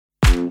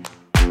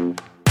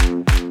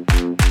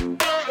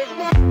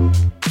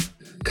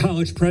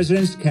College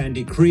presidents can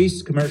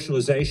decrease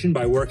commercialization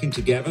by working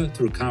together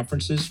through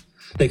conferences.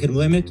 They can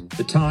limit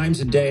the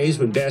times and days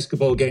when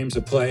basketball games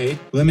are played,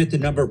 limit the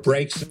number of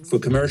breaks for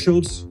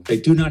commercials.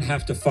 They do not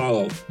have to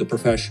follow the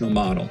professional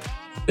model.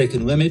 They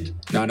can limit,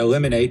 not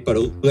eliminate, but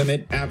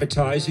limit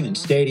advertising in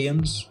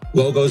stadiums,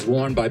 logos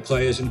worn by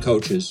players and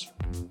coaches.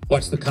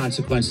 What's the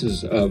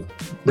consequences of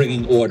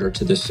bringing order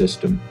to this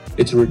system?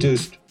 It's a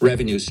reduced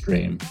revenue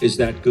stream. Is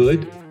that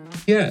good?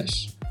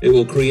 Yes. It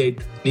will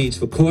create needs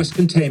for cost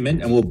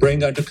containment and will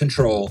bring under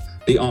control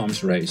the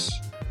arms race.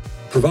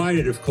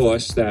 Provided, of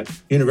course, that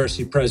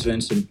university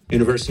presidents and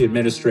university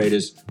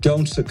administrators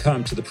don't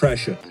succumb to the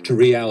pressure to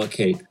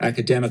reallocate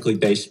academically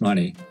based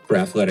money for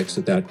athletics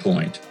at that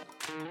point.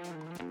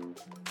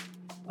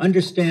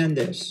 Understand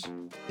this.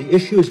 The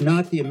issue is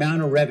not the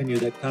amount of revenue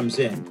that comes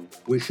in.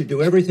 We should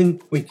do everything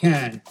we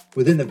can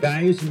within the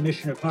values and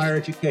mission of higher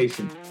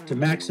education to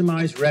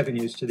maximize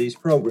revenues to these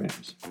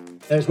programs.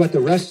 That is what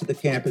the rest of the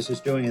campus is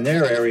doing in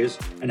their areas,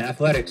 and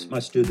athletics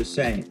must do the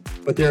same.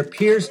 But there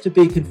appears to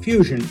be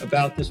confusion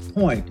about this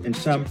point in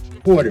some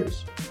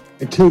quarters.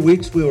 In 2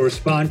 weeks, we will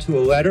respond to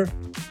a letter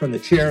from the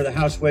chair of the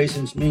House Ways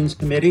and Means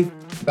Committee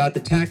about the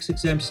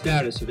tax-exempt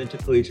status of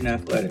intercollegiate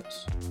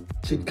athletics.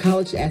 Should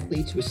college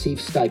athletes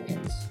receive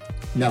stipends?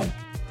 No.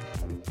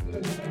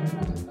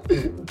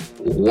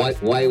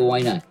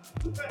 Why not?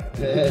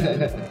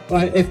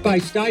 If by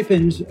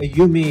stipends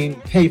you mean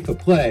pay for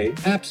play,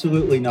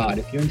 absolutely not.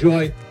 If you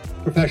enjoy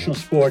professional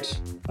sports,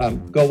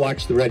 go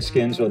watch the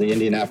Redskins or the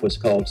Indianapolis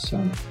Colts.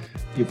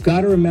 You've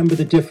got to remember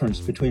the difference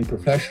between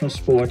professional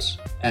sports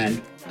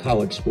and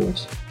college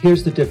sports.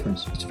 Here's the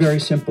difference. It's very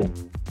simple.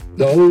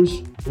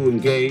 Those who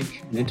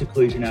engage in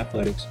intercollegiate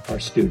athletics are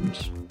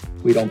students.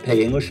 We don't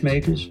pay English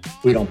majors,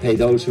 we don't pay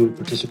those who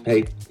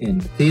participate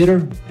in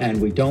theater, and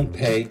we don't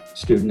pay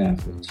student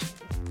athletes.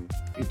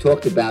 You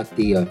talked about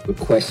the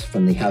request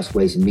from the House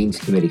Ways and Means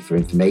Committee for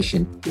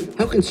information.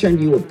 How concerned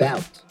are you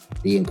about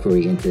the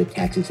inquiry into the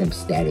tax-exempt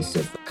status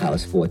of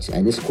college sports?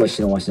 And this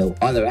question wants to know,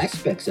 are there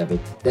aspects of it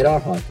that are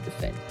hard to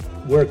defend?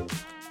 We're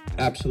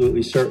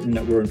absolutely certain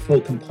that we're in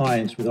full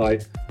compliance with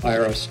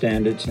IRS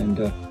standards,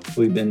 and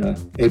we've been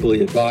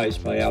ably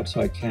advised by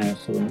outside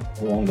counsel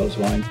along those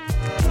lines.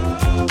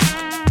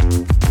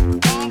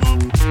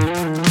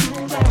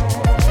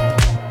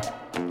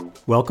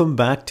 Welcome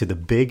back to the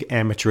Big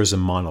Amateurism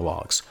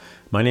Monologues.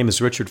 My name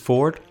is Richard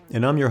Ford,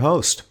 and I'm your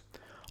host.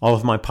 All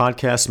of my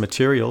podcast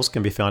materials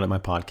can be found at my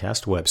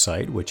podcast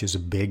website, which is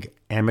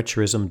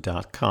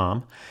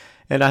BigAmateurism.com.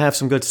 And I have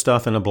some good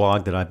stuff in a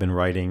blog that I've been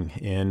writing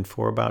in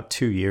for about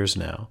 2 years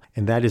now.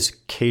 And that is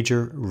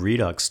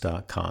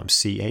CagerRedux.com,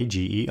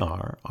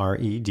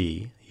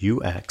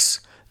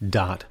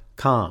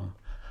 CagerRedux.com.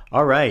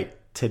 All right,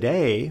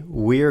 today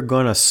we're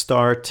going to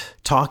start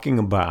talking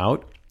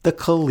about the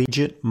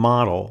collegiate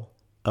model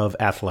of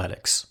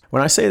athletics.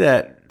 When I say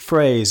that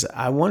phrase,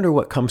 I wonder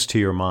what comes to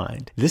your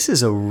mind. This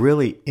is a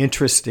really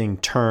interesting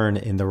turn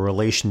in the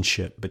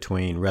relationship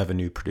between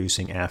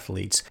revenue-producing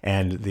athletes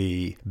and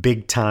the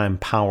big-time,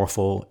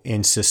 powerful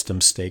in-system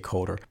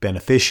stakeholder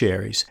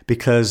beneficiaries,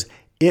 because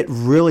it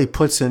really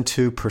puts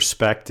into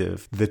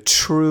perspective the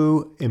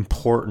true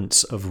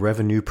importance of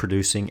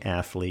revenue-producing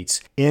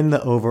athletes in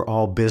the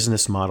overall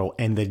business model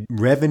and the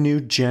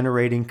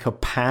revenue-generating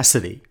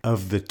capacity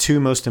of the two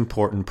most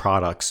important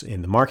products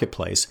in the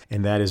marketplace,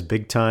 and that is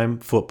big-time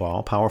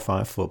football, Power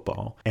 5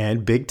 football,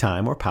 and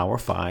big-time or Power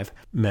 5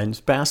 men's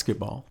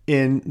basketball.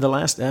 In the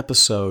last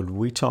episode,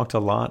 we talked a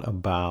lot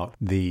about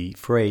the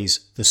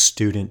phrase, the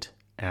student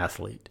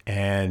athlete.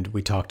 And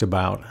we talked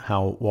about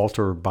how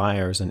Walter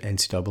Byers and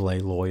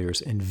NCAA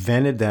lawyers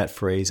invented that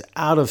phrase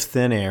out of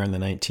thin air in the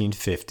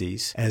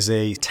 1950s as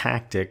a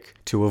tactic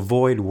to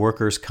avoid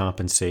workers'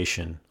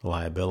 compensation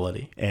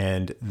liability.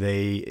 And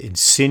they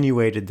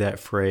insinuated that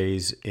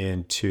phrase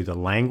into the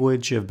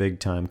language of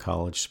big-time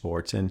college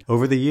sports. And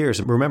over the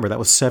years, remember, that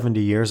was 70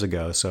 years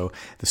ago. So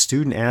the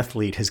student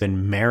athlete has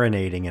been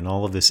marinating in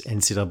all of this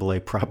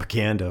NCAA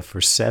propaganda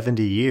for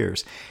 70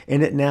 years.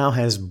 And it now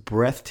has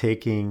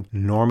breathtaking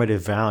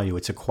normative value.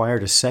 It's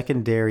acquired a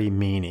secondary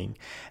meaning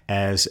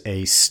as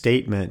a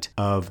statement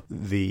of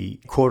the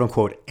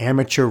quote-unquote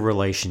amateur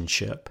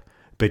relationship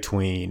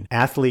between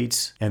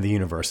athletes and the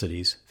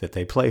universities that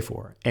they play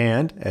for.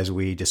 And as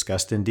we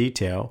discussed in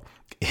detail,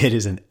 it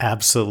is an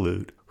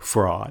absolute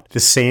fraud.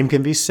 The same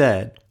can be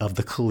said of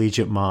the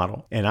collegiate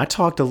model. And I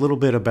talked a little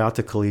bit about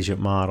the collegiate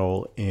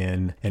model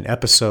in an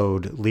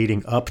episode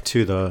leading up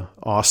to the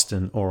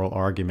Austin oral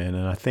argument.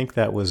 And I think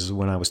that was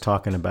when I was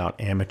talking about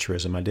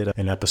amateurism. I did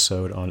an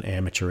episode on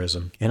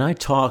amateurism. And I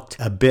talked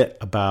a bit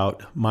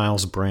about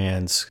Myles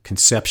Brand's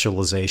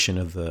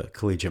conceptualization of the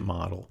collegiate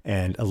model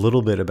and a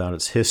little bit about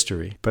its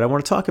history. But I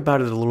want to talk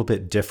about it a little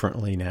bit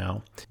differently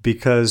now,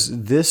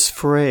 because this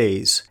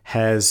phrase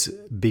has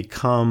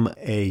become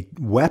a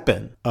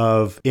weapon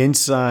of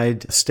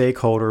inside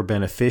stakeholder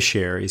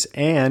beneficiaries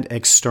and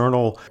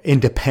external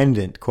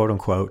independent, quote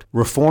unquote,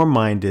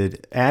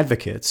 reform-minded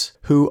advocates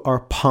who are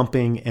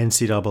pumping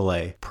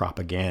NCAA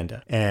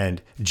propaganda.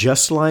 And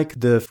just like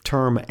the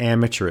term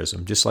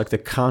amateurism, just like the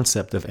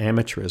concept of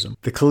amateurism,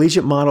 the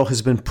collegiate model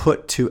has been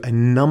put to a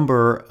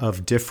number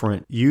of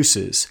different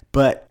uses.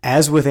 But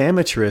as with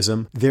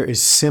amateurism, there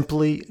is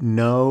simply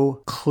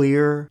no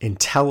clear,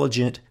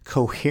 intelligent,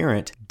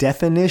 coherent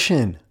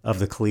definition of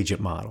the collegiate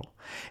model.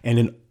 And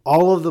in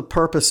all of the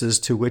purposes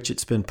to which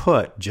it's been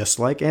put, just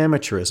like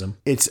amateurism,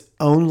 its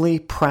only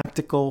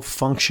practical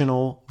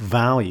functional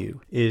value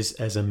is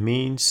as a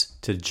means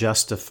to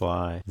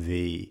justify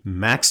the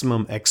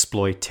maximum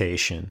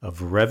exploitation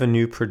of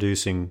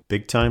revenue-producing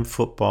big-time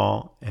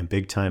football and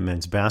big-time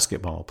men's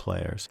basketball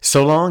players,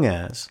 so long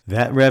as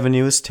that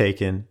revenue is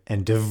taken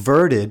and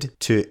diverted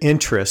to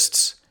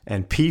interests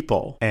and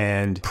people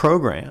and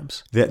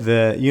programs that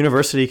the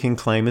university can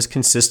claim is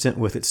consistent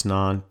with its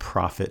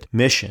nonprofit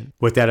mission.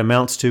 What that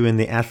amounts to in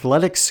the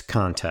athletics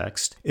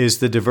context is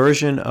the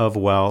diversion of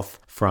wealth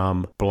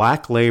from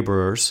black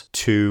laborers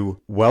to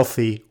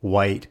wealthy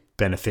white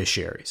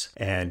beneficiaries.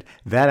 And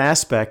that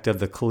aspect of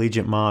the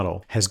collegiate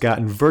model has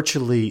gotten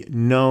virtually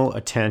no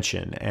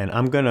attention. And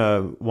I'm going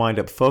to wind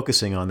up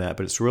focusing on that,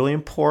 but it's really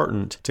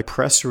important to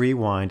press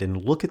rewind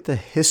and look at the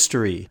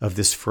history of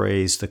this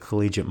phrase, the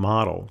collegiate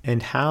model,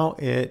 and how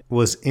it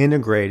was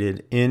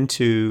integrated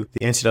into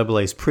the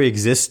NCAA's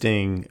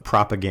pre-existing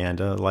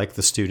propaganda, like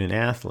the student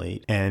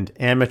athlete and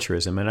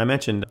amateurism. And I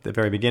mentioned at the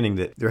very beginning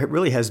that there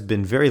really has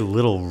been very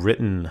little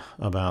written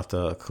about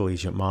the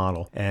collegiate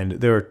model. And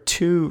there are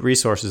two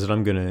resources that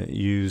I'm going to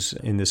use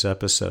in this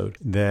episode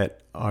that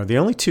are the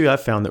only two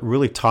I've found that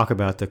really talk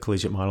about the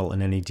collegiate model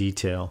in any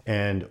detail.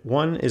 And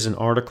one is an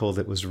article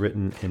that was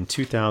written in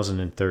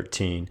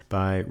 2013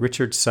 by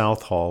Richard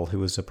Southall, who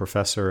was a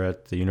professor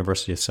at the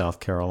University of South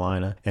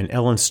Carolina, and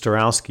Ellen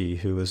Starowski,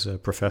 who was a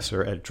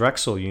professor at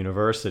Drexel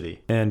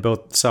University. And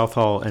both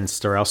Southall and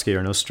Starowski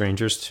are no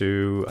strangers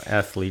to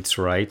athletes'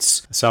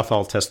 rights.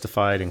 Southall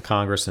testified in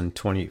Congress in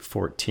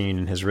 2014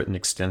 and has written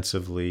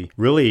extensively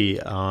really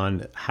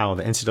on how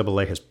the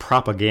NCAA has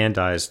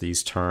propagandized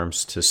these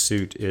terms to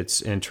suit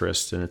its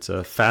interest, and it's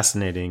a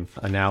fascinating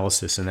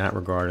analysis in that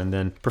regard. And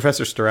then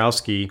Professor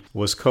Starowski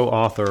was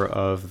co-author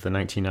of the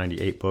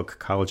 1998 book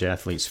College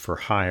Athletes for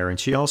Hire, and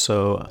she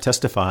also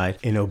testified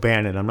in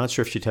O'Bannon. I'm not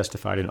sure if she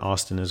testified in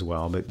Austin as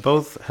well, but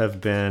both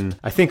have been,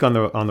 I think, on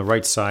the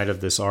right side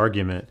of this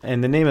argument.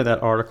 And the name of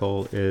that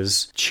article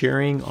is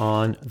Cheering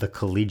on the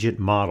Collegiate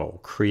Model: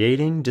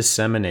 Creating,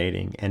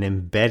 Disseminating, and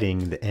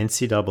Embedding the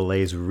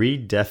NCAA's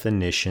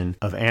Redefinition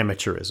of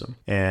Amateurism.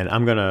 And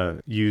I'm going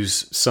to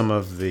use some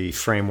of the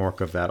framework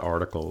of that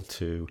article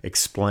to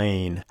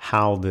explain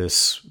how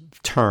this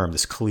term,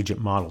 this collegiate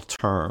model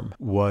term,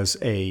 was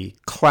a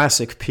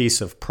classic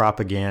piece of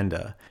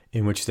propaganda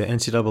in which the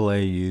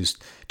NCAA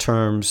used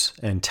terms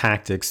and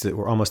tactics that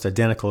were almost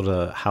identical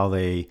to how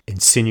they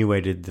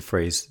insinuated the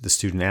phrase the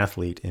student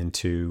athlete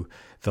into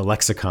the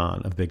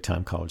lexicon of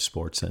big-time college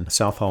sports. And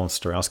Southall and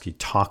Starowski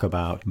talk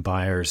about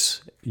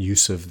Byers'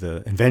 use of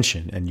the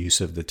invention and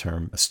use of the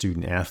term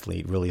student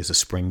athlete really as a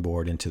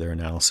springboard into their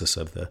analysis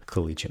of the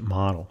collegiate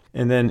model.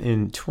 And then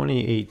in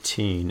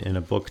 2018, in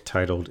a book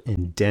titled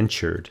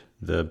Indentured: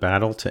 The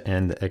Battle to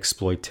End the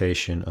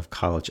Exploitation of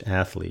College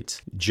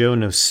Athletes, Joe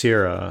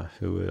Nocera,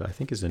 who I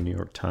think is a New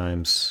York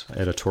Times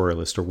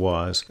editorialist, or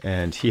was,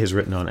 and he has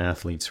written on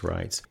athletes'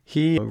 rights.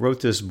 He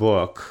wrote this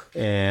book,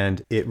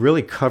 and it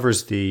really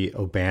covers the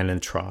O'Bannon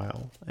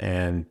trial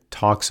and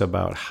talks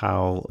about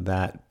how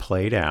that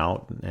played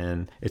out.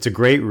 And it's a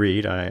great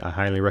read. I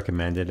highly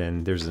recommend it.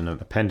 And there's an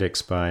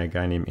appendix by a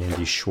guy named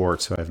Andy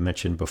Schwartz, who I've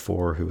mentioned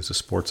before, who was a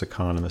sports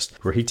economist,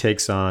 where he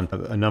takes on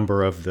a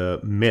number of the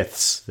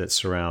myths that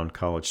surround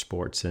college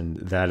sports, and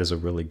that is a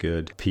really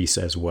good piece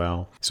as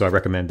well. So I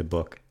recommend the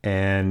book.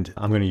 And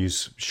I'm going to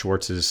use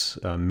Schwartz's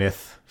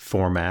myth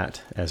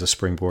format as a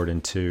springboard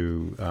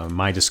into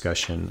my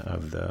discussion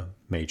of the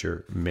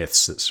major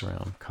myths that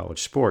surround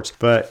college sports.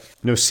 But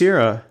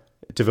Nocera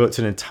devotes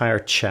an entire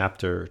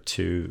chapter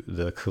to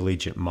the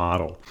collegiate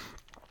model.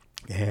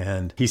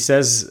 And he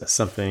says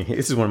something,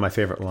 this is one of my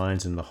favorite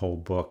lines in the whole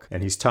book,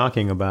 and he's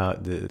talking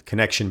about the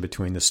connection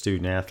between the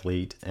student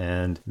athlete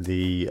and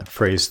the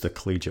phrase the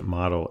collegiate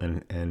model.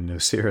 And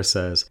Nocera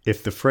says,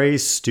 if the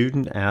phrase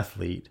student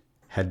athlete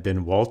had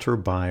been Walter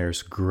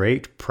Byers'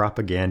 great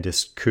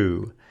propagandist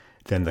coup,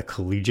 then the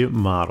collegiate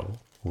model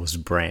was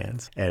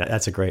Brand's. And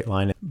that's a great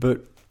line.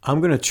 But I'm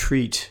going to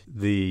treat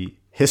the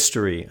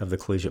history of the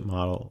collegiate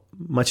model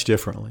much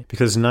differently,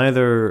 because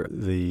neither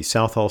the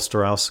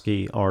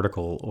Southall-Starowski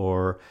article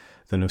or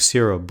the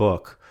Nocera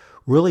book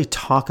really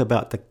talk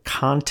about the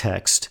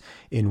context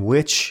in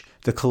which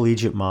the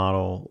collegiate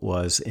model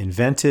was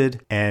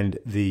invented and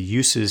the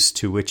uses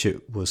to which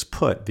it was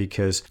put.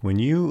 Because when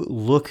you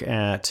look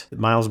at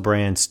Myles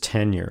Brand's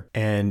tenure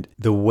and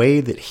the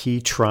way that he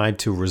tried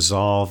to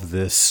resolve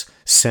this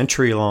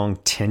century-long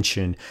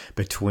tension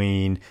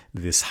between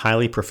this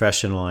highly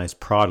professionalized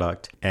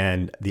product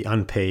and the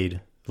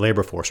unpaid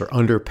labor force or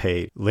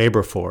underpaid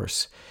labor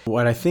force.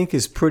 What I think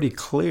is pretty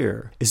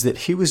clear is that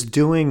he was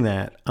doing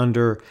that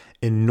under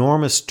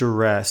enormous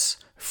duress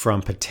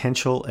from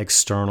potential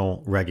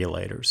external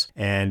regulators.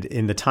 And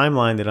in the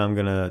timeline that I'm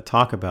going to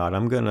talk about,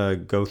 I'm going to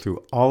go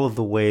through all of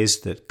the ways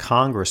that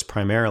Congress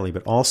primarily,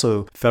 but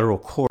also federal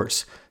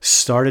courts,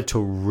 started to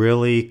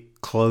really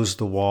close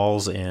the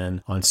walls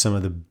in on some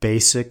of the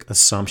basic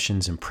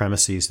assumptions and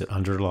premises that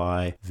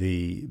underlie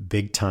the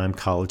big-time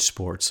college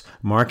sports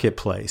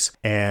marketplace.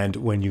 And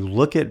when you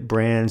look at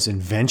Brand's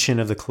invention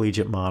of the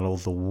collegiate model,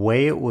 the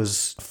way it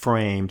was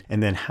framed,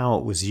 and then how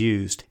it was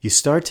used, you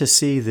start to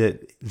see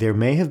that there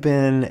may have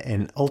been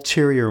an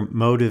ulterior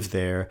motive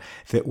there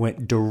that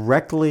went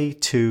directly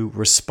to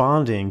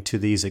responding to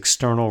these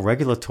external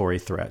regulatory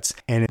threats.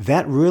 And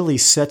that really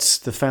sets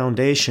the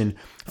foundation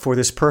for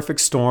this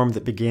perfect storm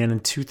that began in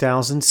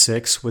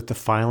 2006 with the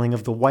filing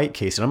of the White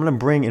case. And I'm going to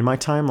bring, in my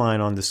timeline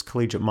on this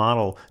collegiate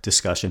model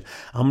discussion,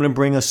 I'm going to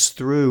bring us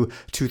through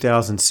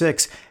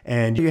 2006.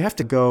 And you have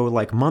to go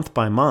like month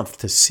by month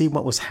to see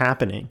what was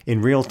happening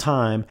in real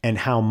time and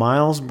how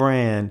Myles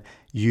Brand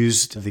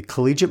used the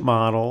collegiate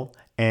model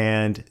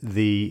and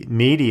the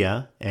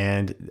media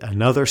and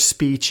another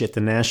speech at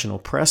the National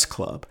Press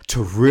Club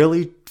to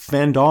really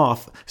fend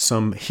off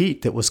some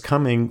heat that was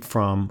coming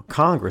from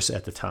Congress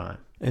at the time.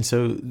 And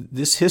so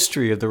this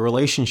history of the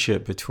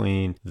relationship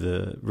between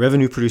the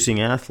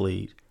revenue-producing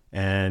athlete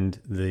and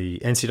the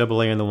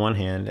NCAA on the one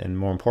hand, and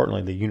more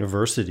importantly, the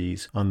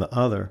universities on the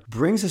other,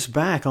 brings us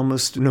back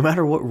almost no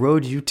matter what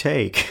road you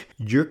take.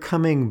 You're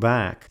coming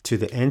back to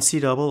the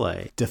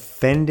NCAA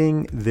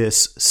defending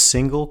this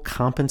single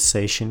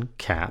compensation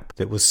cap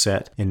that was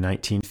set in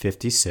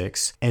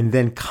 1956, and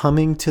then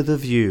coming to the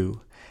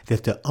view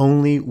that the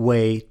only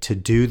way to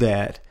do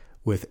that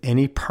with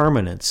any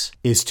permanence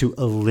is to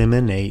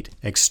eliminate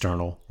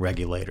external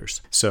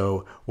regulators.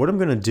 So what I'm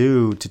going to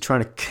do to try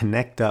to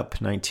connect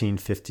up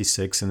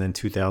 1956 and then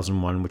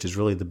 2001, which is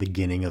really the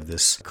beginning of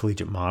this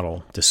collegiate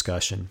model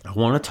discussion, I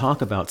want to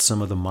talk about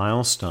some of the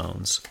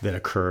milestones that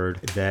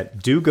occurred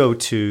that do go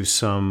to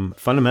some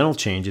fundamental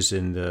changes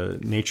in the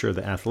nature of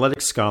the athletic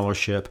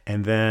scholarship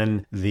and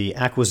then the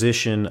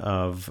acquisition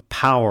of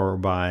power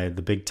by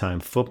the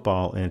big-time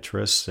football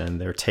interests and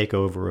their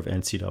takeover of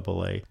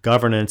NCAA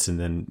governance and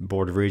then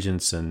Board of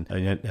Regents and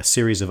a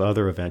series of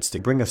other events to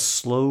bring a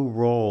slow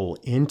roll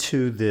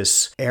into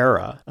this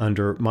era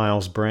under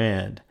Myles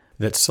Brand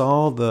that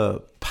saw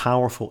the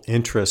powerful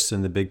interests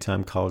in the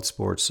big-time college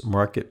sports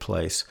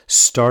marketplace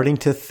starting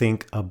to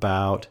think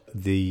about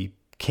the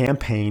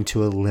campaign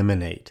to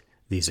eliminate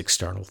these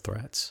external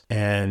threats.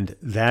 And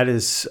that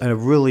is a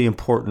really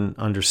important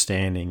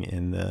understanding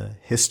in the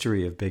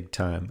history of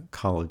big-time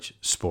college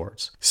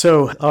sports.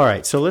 So, all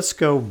right, so let's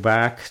go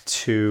back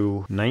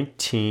to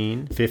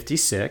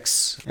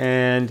 1956.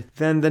 And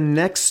then the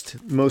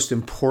next most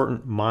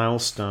important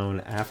milestone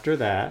after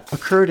that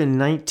occurred in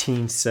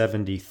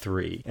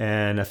 1973.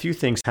 And a few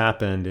things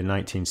happened in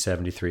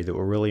 1973 that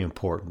were really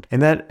important.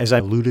 And that, as I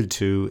alluded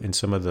to in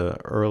some of the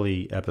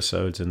early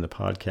episodes in the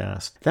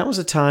podcast, that was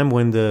a time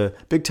when the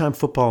big-time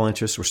football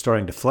interests were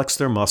starting to flex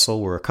their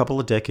muscle. We're a couple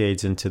of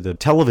decades into the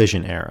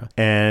television era,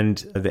 and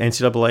the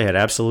NCAA had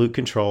absolute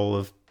control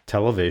of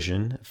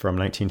television from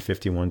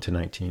 1951 to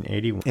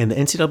 1981. And the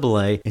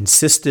NCAA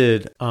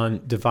insisted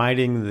on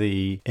dividing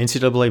the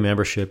NCAA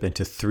membership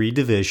into 3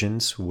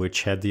 divisions,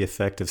 which had the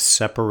effect of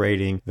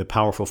separating the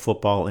powerful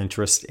football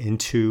interest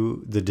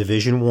into the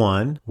Division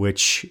I,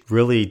 which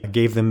really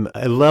gave them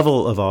a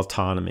level of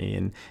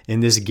autonomy in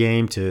this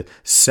game to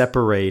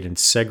separate and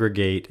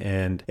segregate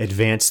and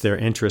advance their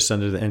interests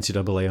under the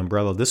NCAA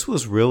umbrella. This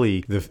was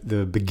really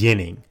the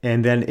beginning.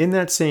 And then in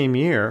that same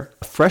year,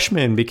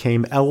 freshmen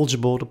became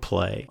eligible to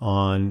play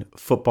on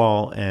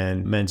football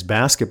and men's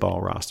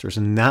basketball rosters.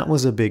 And that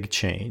was a big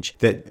change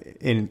that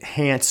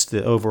enhanced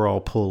the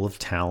overall pool of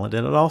talent,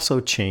 and it also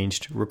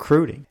changed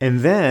recruiting. And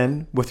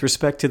then with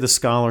respect to the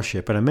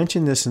scholarship, and I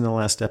mentioned this in the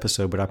last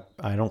episode, but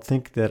I don't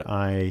think that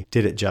I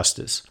did it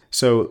justice.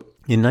 So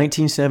in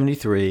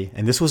 1973,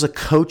 and this was a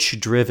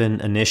coach-driven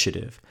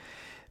initiative,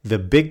 the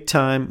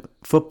big-time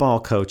football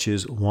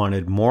coaches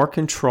wanted more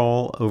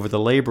control over the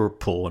labor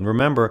pool. And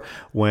remember,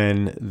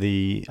 when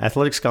the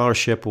athletic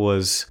scholarship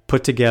was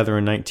put together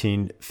in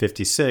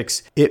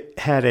 1956, it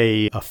had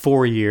a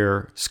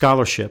 4-year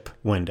scholarship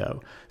window.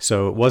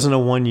 So it wasn't a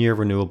 1-year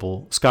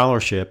renewable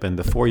scholarship, and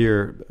the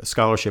 4-year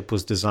scholarship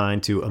was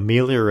designed to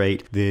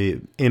ameliorate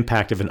the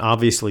impact of an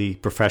obviously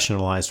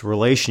professionalized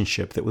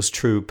relationship that was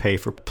true pay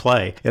for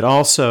play. It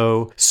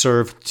also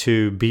served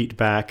to beat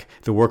back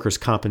the workers'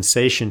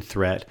 compensation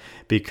threat,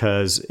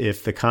 because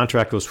if the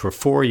contract was for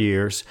 4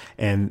 years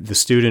and the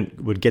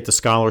student would get the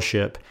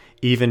scholarship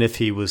even if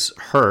he was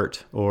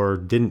hurt or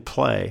didn't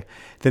play,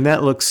 then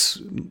that looks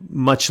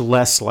much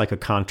less like a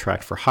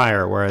contract for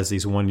hire, whereas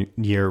these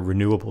 1-year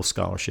renewable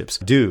scholarships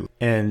do.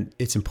 And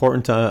it's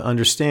important to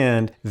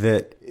understand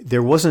that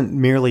there wasn't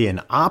merely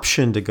an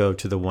option to go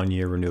to the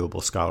 1-year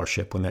renewable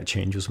scholarship when that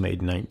change was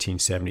made in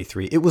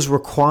 1973. It was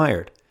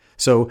required.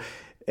 So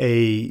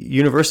a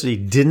university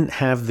didn't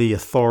have the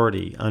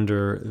authority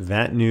under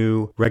that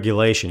new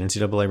regulation,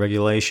 NCAA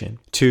regulation,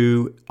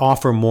 to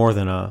offer more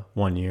than a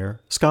one-year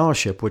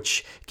scholarship,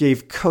 which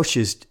gave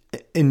coaches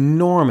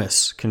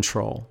enormous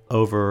control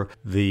over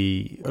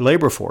the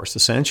labor force,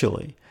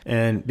 essentially.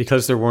 And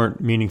because there weren't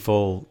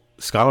meaningful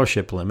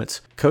scholarship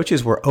limits,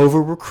 coaches were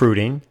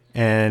over-recruiting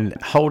and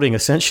holding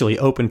essentially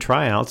open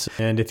tryouts.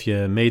 And if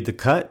you made the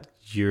cut,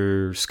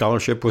 your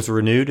scholarship was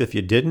renewed. If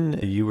you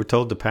didn't, you were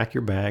told to pack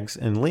your bags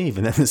and leave.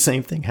 And then the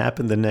same thing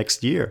happened the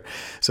next year.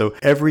 So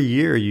every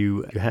year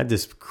you had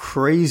this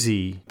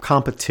crazy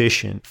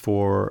competition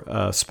for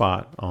a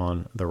spot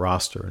on the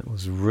roster. It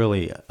was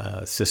really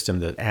a system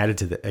that added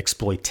to the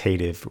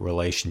exploitative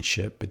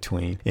relationship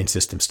between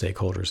in-system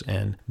stakeholders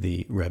and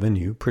the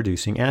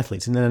revenue-producing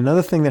athletes. And then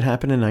another thing that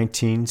happened in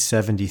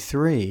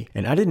 1973,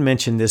 and I didn't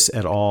mention this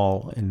at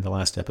all in the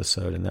last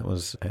episode, and that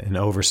was an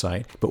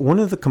oversight, but one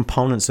of the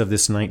components of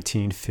this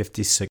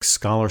 1956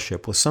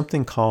 scholarship was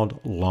something called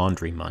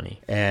laundry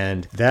money.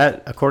 And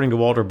that, according to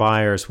Walter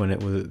Byers, when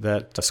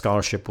that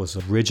scholarship was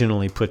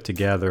originally put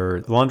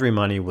together, laundry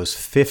money was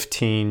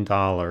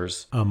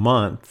 $15 a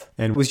month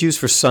and was used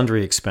for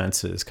sundry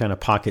expenses, kind of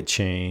pocket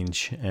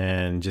change,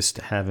 and just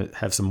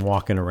have some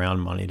walking around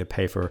money to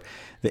pay for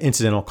the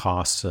incidental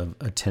costs of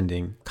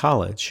attending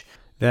college.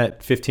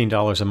 That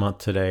 $15 a month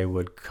today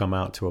would come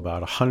out to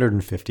about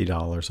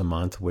 $150 a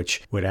month,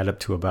 which would add up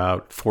to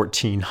about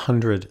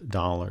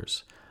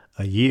 $1,400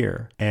 a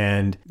year.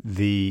 And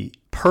the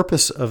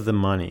purpose of the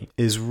money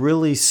is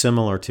really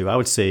similar to, I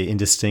would say,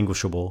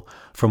 indistinguishable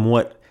from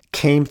what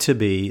came to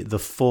be the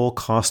full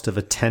cost of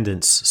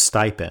attendance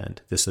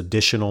stipend, this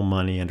additional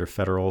money under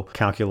federal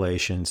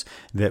calculations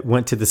that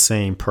went to the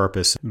same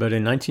purpose. But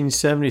in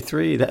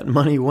 1973, that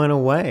money went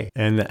away,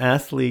 and the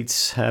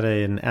athletes had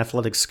an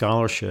athletic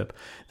scholarship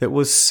that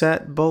was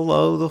set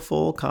below the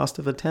full cost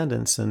of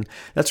attendance. And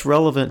that's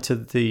relevant to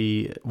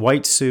the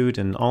white suit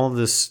and all of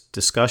this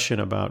discussion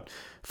about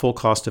full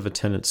cost of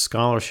attendance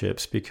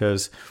scholarships,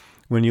 because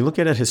when you look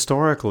at it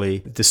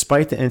historically,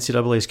 despite the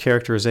NCAA's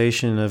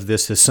characterization of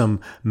this as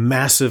some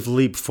massive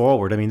leap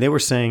forward, I mean, they were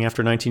saying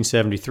after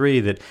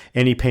 1973 that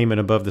any payment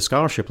above the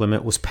scholarship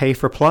limit was pay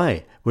for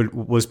play,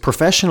 was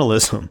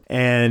professionalism.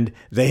 And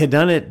they had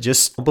done it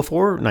just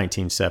before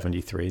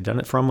 1973, done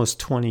it for almost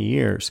 20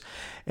 years.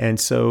 And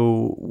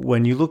so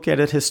when you look at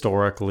it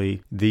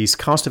historically, these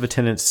cost of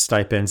attendance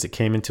stipends that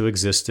came into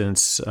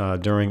existence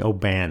during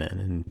O'Bannon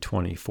in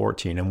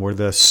 2014 and were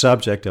the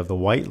subject of the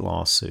White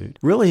lawsuit,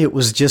 really it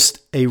was just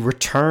a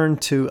return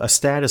to a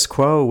status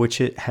quo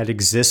which it had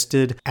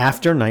existed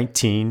after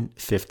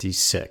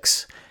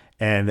 1956.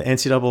 And the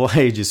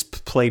NCAA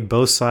just played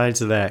both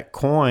sides of that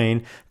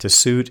coin to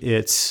suit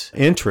its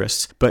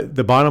interests. But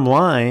the bottom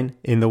line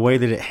in the way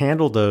that it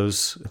handled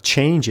those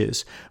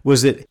changes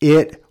was that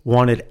it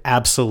wanted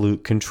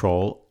absolute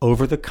control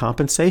over the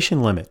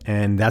compensation limit.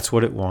 And that's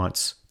what it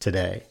wants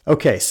today.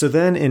 Okay, so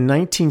then in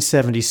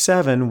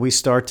 1977, we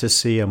start to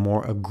see a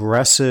more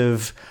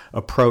aggressive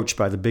approach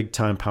by the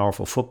big-time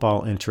powerful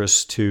football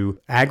interests to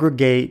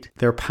aggregate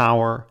their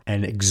power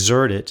and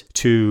exert it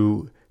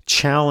to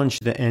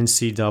challenge the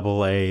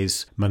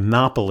NCAA's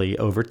monopoly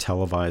over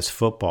televised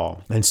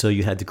football. And so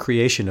you had the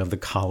creation of the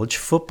College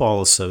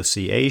Football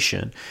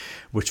Association,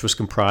 which was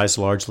comprised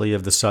largely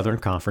of the Southern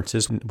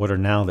Conferences, what are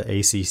now the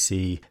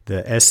ACC,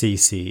 the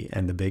SEC,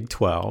 and the Big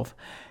 12.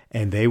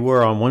 And they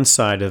were on one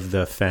side of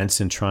the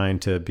fence in trying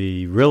to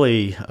be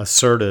really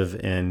assertive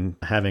in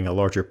having a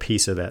larger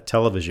piece of that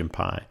television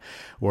pie.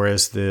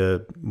 Whereas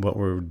what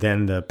were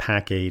then the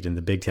Pac-8 and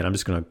the Big 10, I'm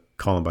just going to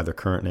call them by their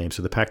current name.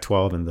 So the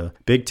Pac-12 and the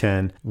Big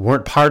 10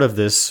 weren't part of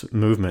this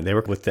movement. They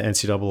were with the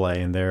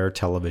NCAA and their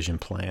television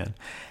plan.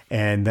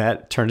 And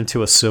that turned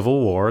into a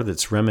civil war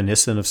that's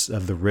reminiscent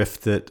of the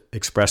rift that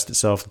expressed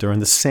itself during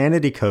the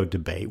Sanity Code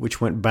debate,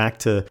 which went back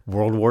to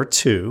World War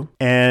II.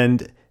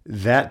 And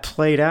that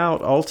played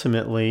out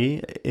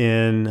ultimately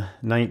in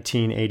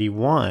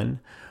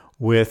 1981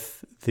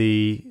 with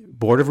the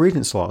Board of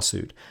Regents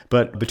lawsuit.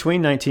 But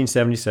between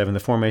 1977, the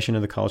formation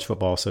of the College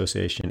Football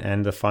Association,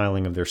 and the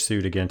filing of their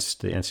suit against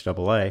the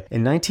NCAA,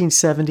 in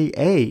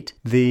 1978,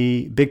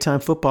 the big-time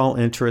football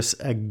interests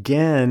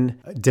again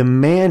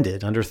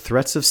demanded, under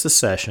threats of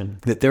secession,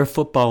 that their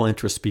football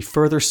interests be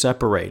further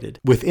separated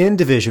within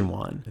Division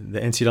I. The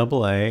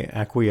NCAA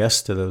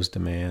acquiesced to those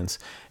demands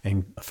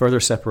and further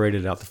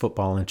separated out the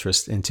football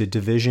interests into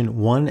Division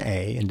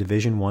 1A and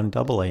Division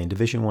 1AA. And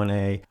Division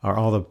 1A are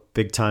all the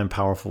big-time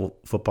powerful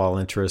football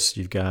interests.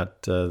 You've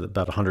got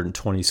about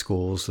 120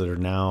 schools that are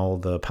now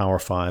the Power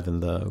Five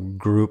and the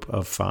Group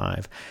of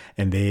Five,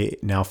 and they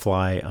now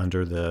fly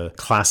under the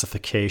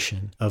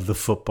classification of the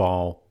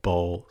Football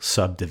Bowl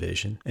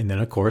subdivision. And then,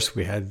 of course,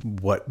 we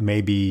had what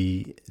may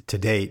be, to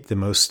date, the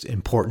most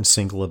important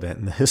single event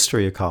in the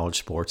history of college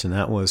sports, and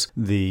that was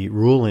the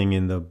ruling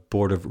in the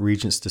Board of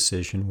Regents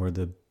decision where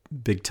the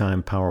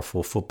big-time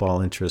powerful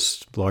football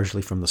interests,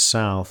 largely from the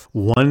South,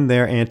 won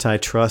their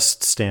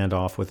antitrust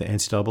standoff with the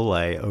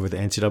NCAA over the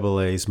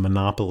NCAA's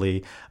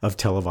monopoly of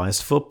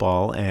televised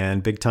football,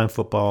 and big-time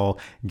football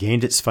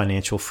gained its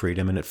financial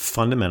freedom, and it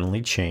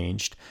fundamentally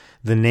changed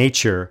the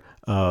nature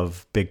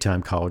of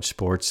big-time college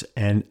sports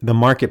and the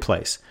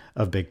marketplace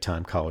of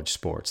big-time college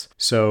sports.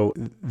 So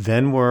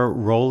then we're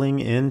rolling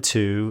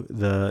into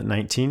the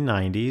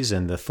 1990s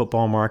and the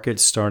football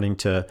market's starting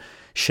to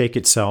shake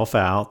itself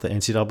out. The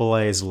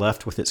NCAA is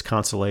left with its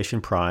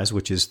consolation prize,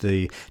 which is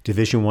the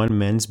Division I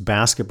Men's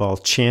Basketball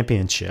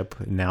Championship,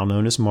 now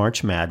known as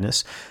March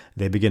Madness.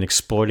 They begin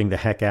exploiting the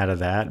heck out of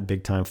that.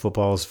 Big-time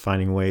football is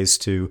finding ways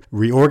to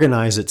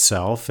reorganize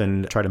itself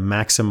and try to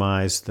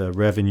maximize the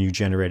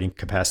revenue-generating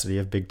capacity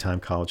of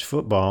big-time college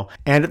football.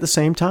 And at the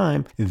same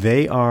time,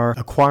 they are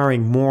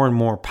acquiring more and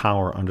more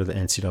power under the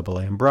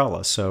NCAA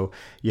umbrella. So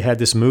you had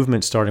this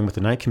movement starting with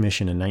the Knight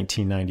Commission in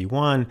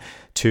 1991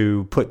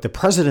 to put the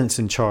presidents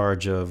in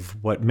charge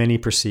of what many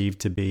perceived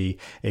to be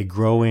a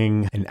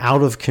growing and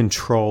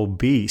out-of-control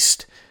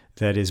beast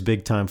that is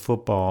big-time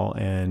football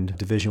and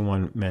Division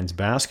I men's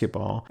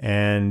basketball.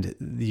 And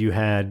you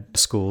had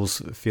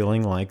schools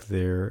feeling like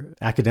their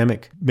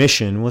academic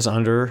mission was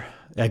under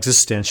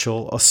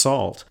existential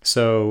assault.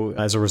 So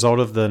as a result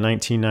of the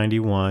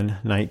 1991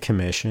 Knight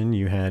Commission,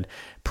 you had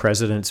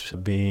presidents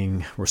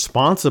being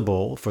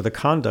responsible for the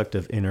conduct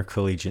of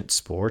intercollegiate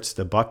sports.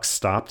 The buck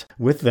stopped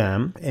with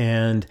them,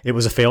 and it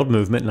was a failed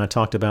movement, and I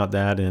talked about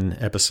that in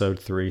episode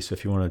 3. So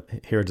if you want to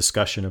hear a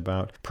discussion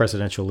about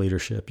presidential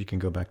leadership, you can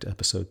go back to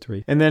episode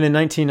 3. And then in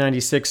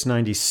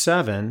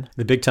 1996-97,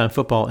 the big-time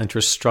football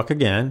interest struck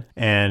again,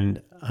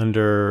 and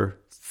under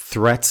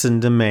threats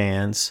and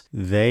demands,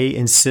 they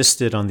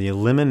insisted on the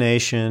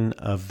elimination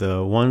of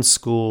the one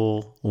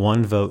school,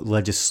 one vote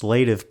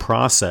legislative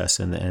process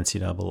in the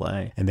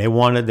NCAA. And they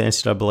wanted the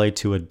NCAA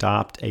to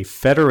adopt a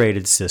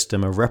federated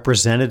system, a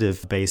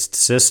representative-based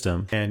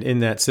system. And in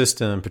that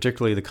system,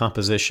 particularly the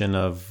composition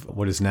of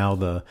what is now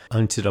the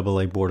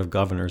NCAA Board of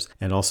Governors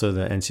and also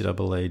the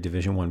NCAA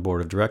Division I Board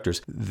of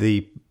Directors,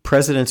 the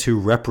presidents who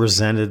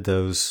represented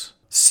those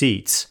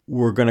seats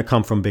were going to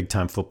come from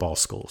big-time football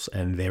schools,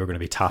 and they were going to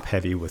be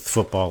top-heavy with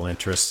football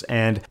interests.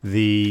 And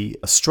the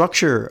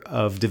structure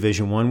of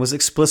Division I was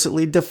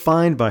explicitly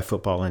defined by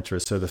football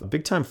interests. So the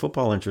big-time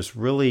football interest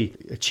really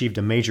achieved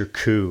a major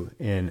coup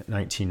in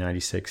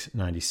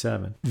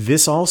 1996-97.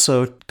 This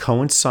also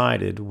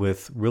coincided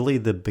with really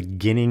the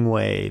beginning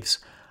waves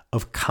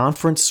of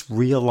conference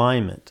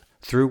realignment,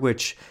 through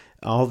which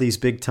all these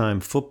big-time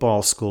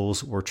football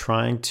schools were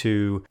trying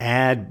to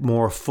add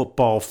more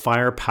football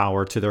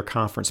firepower to their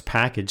conference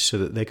package so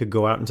that they could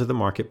go out into the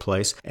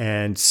marketplace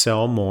and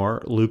sell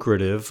more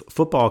lucrative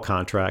football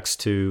contracts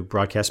to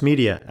broadcast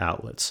media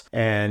outlets.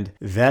 And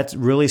that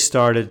really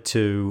started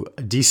to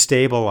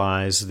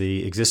destabilize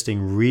the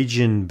existing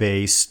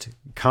region-based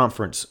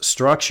conference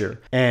structure.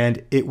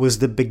 And it was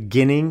the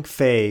beginning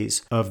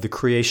phase of the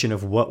creation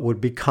of what would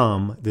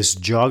become this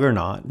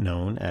juggernaut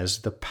known as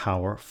the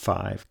Power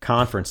Five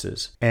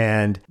conferences.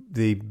 And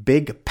the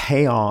big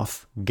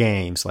payoff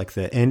games, like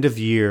the end of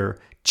year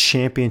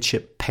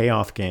championship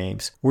payoff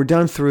games, were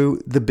done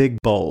through the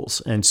big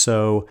bowls. And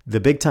so the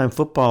big time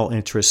football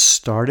interests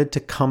started to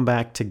come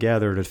back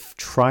together to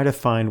try to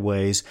find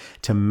ways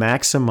to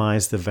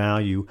maximize the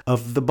value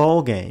of the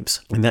bowl games.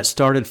 And that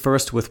started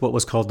first with what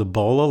was called the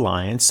Bowl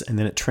Alliance, and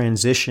then it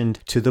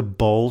transitioned to the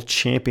Bowl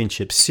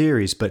Championship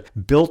Series. But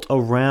built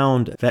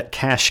around that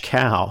cash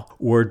cow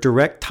were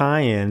direct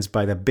tie-ins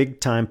by the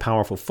big time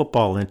powerful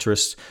football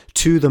interests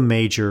to the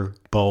major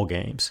bowl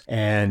games.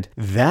 And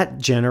that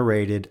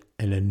generated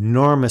an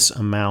enormous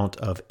amount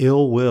of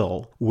ill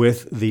will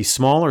with the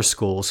smaller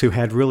schools who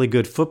had really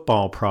good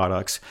football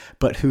products,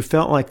 but who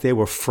felt like they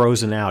were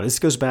frozen out. This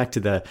goes back to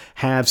the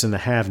haves and the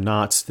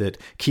have-nots that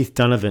Keith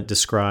Donovan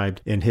described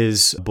in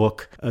his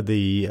book,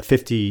 The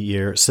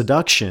 50-Year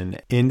Seduction,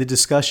 in the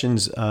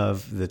discussions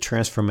of the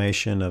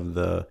transformation of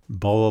the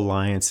Bowl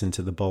Alliance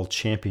into the Bowl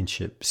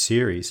Championship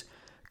Series.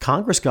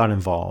 Congress got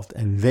involved,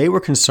 and they were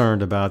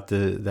concerned about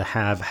the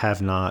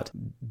have-not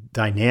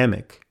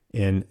dynamic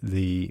in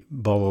the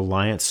Bowl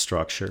Alliance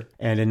structure.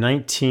 And in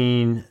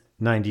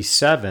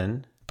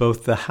 1997,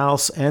 both the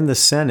House and the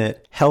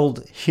Senate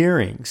held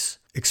hearings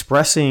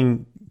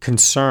expressing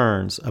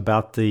concerns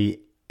about the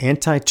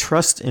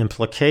antitrust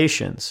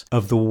implications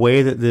of the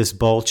way that this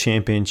Bowl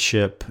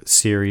Championship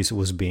Series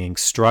was being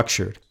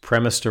structured,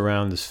 premised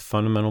around this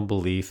fundamental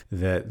belief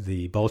that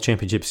the Bowl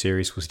Championship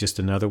Series was just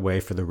another way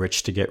for the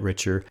rich to get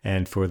richer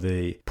and for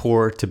the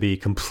poor to be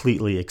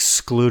completely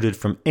excluded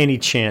from any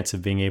chance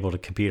of being able to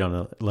compete on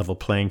a level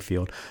playing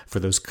field for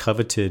those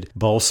coveted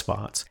bowl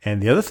spots.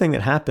 And the other thing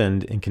that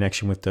happened in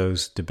connection with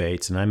those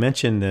debates, and I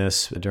mentioned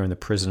this during the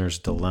Prisoner's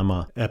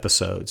Dilemma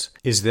episodes,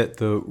 is that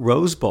the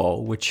Rose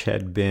Bowl, which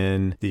had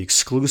been the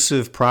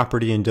exclusive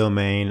property and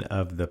domain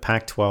of the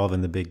Pac-12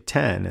 and the Big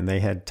Ten, and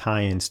they had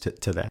tie-ins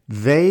to that,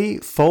 they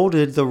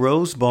folded the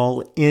Rose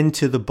Bowl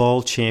into the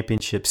Bowl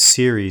Championship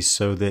Series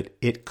so that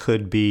it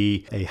could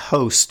be a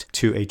host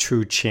to a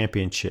true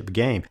championship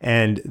game.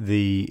 And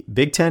the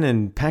Big Ten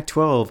and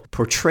Pac-12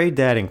 portrayed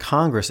that in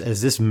Congress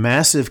as this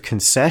massive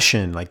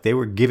concession, like they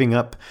were giving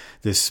up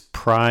this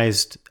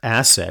prized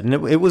asset. And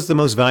it was the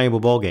most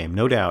valuable bowl game,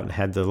 no doubt, and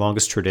had the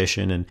longest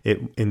tradition. And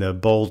in the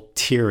bowl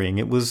tiering,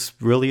 it was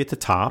really at the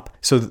top.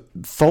 So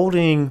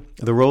folding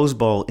the Rose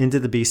Bowl into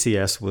the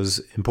BCS was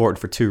important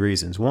for two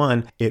reasons.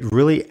 One, it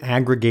really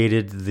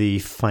aggregated the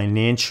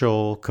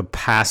financial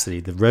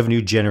capacity, the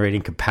revenue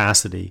generating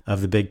capacity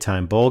of the big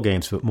time bowl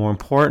games. But more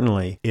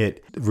importantly,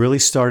 it really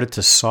started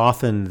to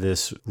soften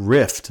this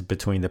rift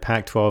between the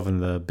Pac-12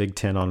 and the Big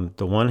Ten on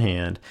the one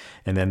hand,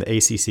 and then the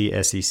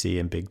ACC, SEC,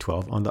 and Big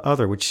 12 on the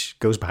other, which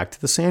goes back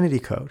to the sanity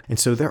code. And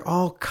so they're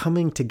all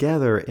coming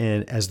together,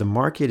 and as the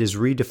market is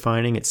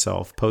redefining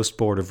itself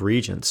post-Board of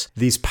Regents,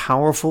 these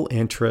powerful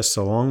interests,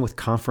 along with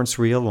conference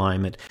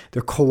realignment,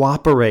 they're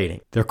cooperating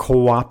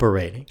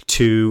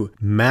to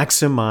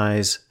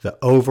maximize the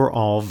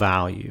overall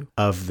value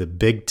of the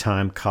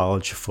big-time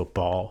college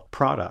football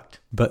product.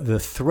 But the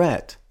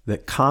threat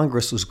that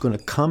Congress was going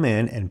to come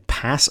in and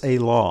pass a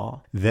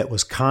law that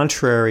was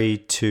contrary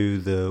to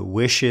the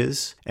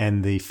wishes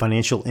and the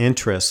financial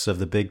interests of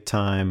the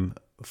big-time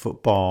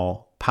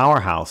football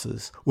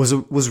powerhouses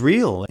was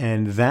real.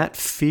 And that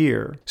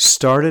fear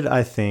started,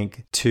 I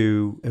think,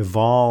 to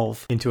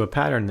evolve into a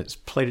pattern that's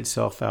played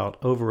itself out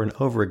over and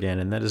over again.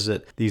 And that is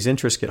that these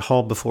interests get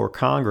hauled before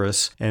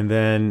Congress, and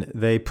then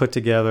they put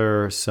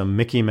together some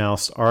Mickey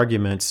Mouse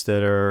arguments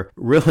that are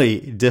really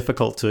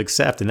difficult to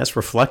accept. And that's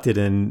reflected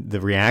in the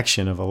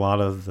reaction of a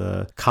lot of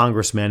the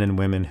congressmen and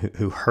women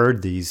who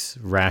heard these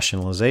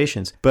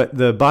rationalizations. But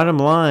the bottom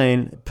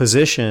line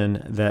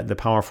position that the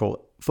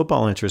powerful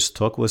football interests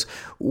took was,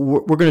 we're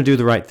going to do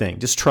the right thing.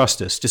 Just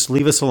trust us. Just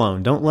leave us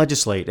alone. Don't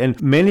legislate.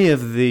 And many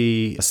of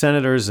the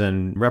senators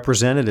and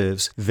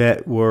representatives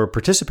that were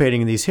participating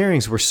in these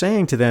hearings were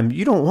saying to them,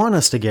 you don't want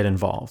us to get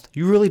involved.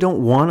 You really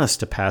don't want us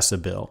to pass a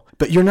bill.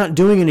 But you're not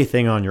doing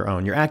anything on your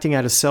own. You're acting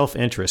out of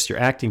self-interest. You're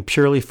acting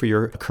purely for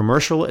your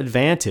commercial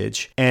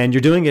advantage. And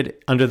you're doing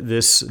it under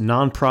this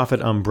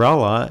nonprofit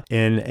umbrella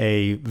in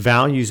a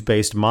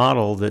values-based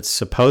model that's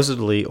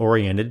supposedly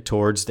oriented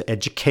towards the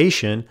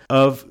education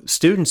of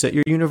students at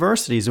your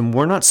universities. And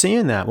we're not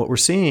seeing that. What we're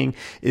seeing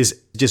is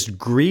just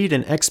greed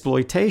and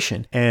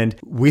exploitation. And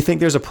we think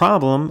there's a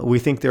problem. We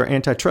think there are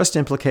antitrust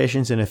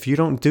implications. And if you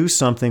don't do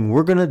something,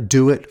 we're going to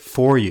do it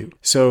for you.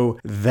 So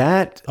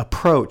that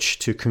approach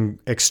to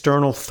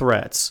external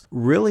threats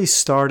really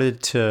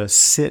started to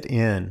sit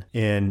in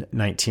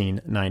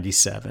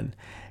 1997.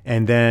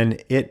 And then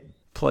it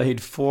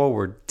played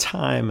forward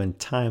time and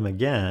time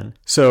again.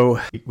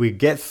 So we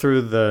get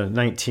through the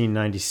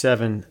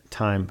 1997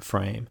 time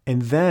frame,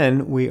 and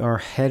then we are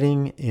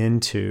heading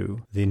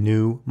into the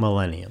new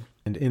millennium.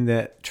 And in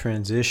that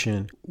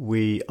transition,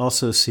 we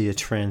also see a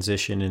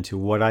transition into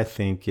what I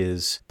think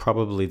is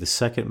probably the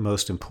second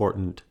most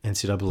important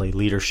NCAA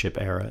leadership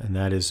era, and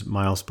that is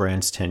Myles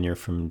Brand's tenure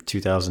from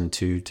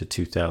 2002 to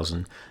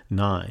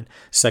 2009,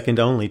 second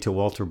only to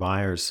Walter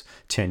Byers'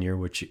 tenure,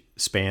 which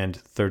spanned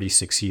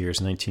 36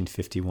 years,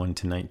 1951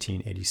 to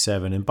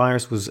 1987. And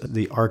Byers was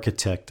the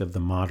architect of the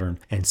modern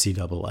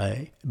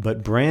NCAA.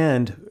 But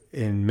Brand,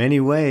 in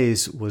many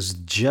ways, was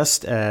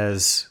just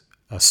as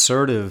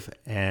assertive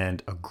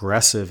and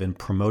aggressive in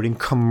promoting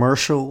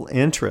commercial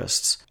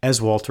interests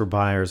as Walter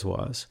Byers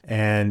was.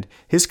 And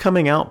his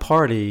coming out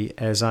party,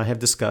 as I have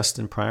discussed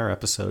in prior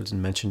episodes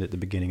and mentioned at the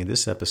beginning of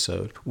this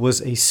episode,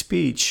 was a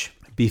speech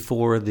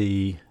before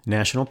the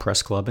National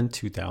Press Club in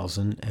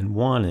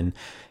 2001. And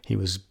he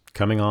was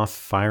coming off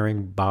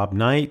firing Bob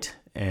Knight,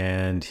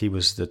 and he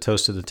was the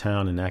toast of the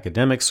town in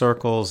academic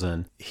circles.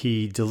 And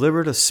he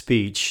delivered a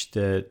speech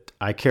that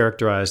I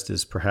characterized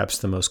as perhaps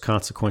the most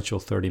consequential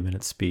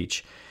 30-minute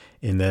speech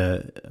in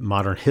the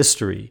modern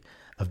history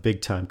of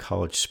big-time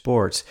college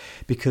sports,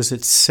 because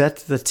it set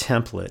the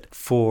template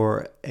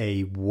for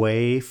a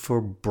way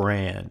for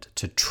Brand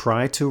to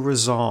try to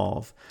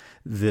resolve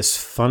this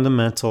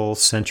fundamental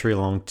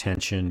century-long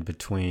tension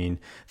between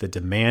the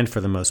demand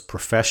for the most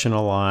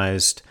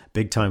professionalized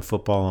big-time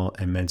football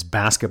and men's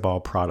basketball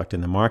product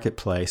in the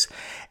marketplace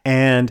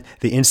and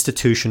the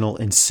institutional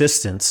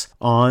insistence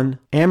on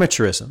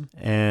amateurism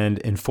and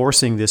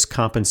enforcing this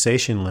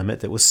compensation limit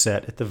that was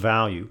set at the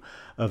value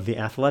of the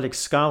athletic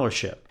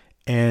scholarship.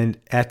 And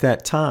at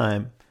that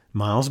time,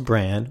 Myles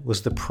Brand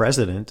was the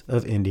president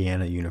of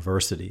Indiana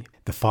University.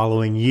 The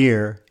following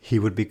year, he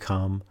would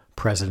become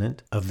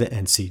president of the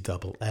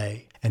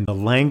NCAA. And the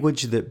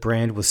language that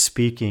Brand was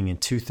speaking in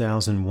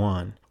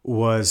 2001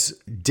 was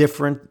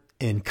different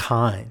in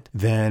kind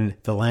than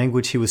the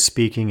language he was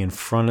speaking in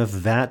front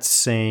of that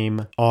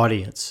same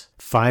audience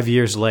 5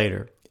 years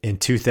later in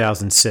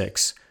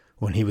 2006,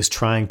 when he was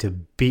trying to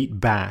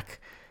beat back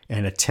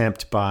an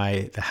attempt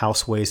by the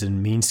House Ways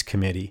and Means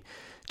Committee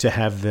to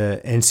have the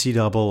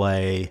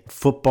NCAA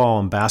football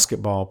and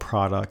basketball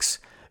products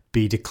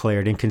be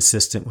declared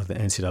inconsistent with the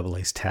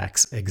NCAA's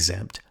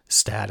tax-exempt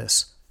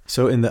status.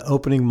 So in the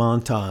opening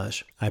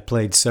montage, I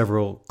played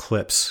several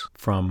clips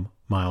from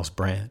Myles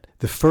Brand.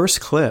 The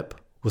first clip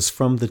was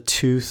from the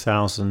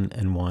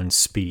 2001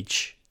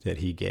 speech that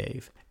he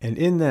gave. And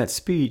in that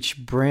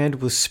speech, Brand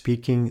was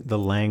speaking the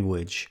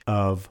language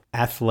of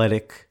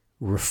athletic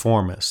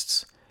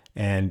reformists,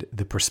 and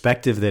the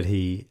perspective that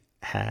he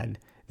had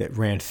that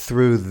ran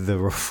through the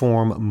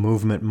reform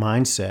movement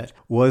mindset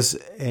was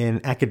an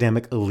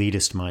academic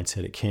elitist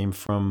mindset. It came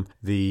from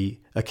the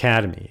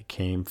academy. It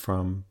came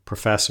from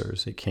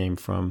professors. It came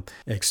from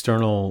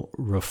external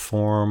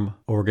reform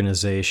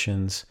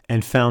organizations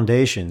and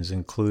foundations,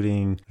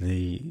 including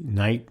the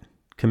Knight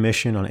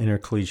Commission on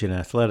Intercollegiate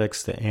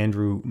Athletics, the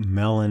Andrew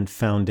Mellon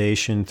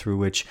Foundation, through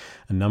which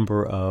a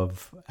number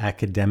of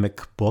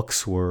academic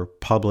books were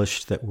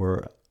published that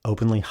were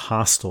openly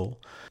hostile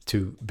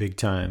to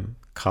big-time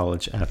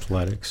college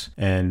athletics.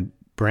 And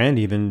Brand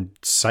even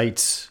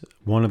cites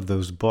one of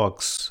those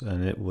books,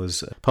 and it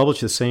was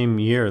published the same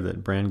year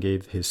that Brand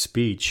gave his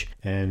speech,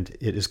 and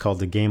it is called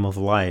The Game of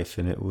Life,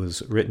 and it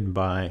was written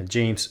by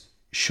James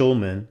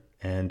Schulman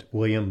and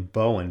William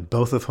Bowen,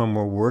 both of whom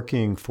were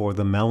working for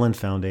the Mellon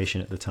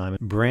Foundation at the time.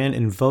 Brand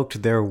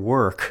invoked their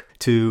work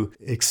to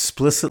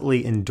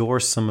explicitly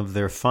endorse some of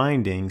their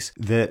findings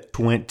that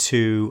went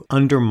to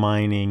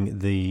undermining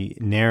the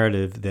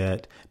narrative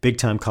that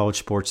big-time college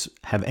sports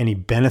have any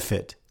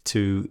benefit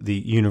to the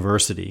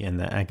university and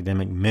the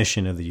academic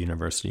mission of the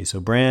university. So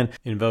Brand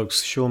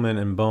invokes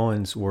Schulman and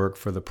Bowen's work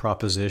for the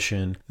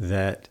proposition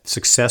that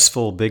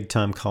successful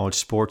big-time college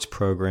sports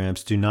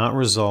programs do not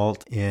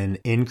result in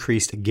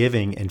increased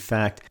giving. In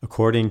fact,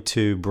 according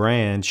to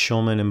Brand,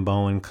 Schulman and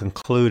Bowen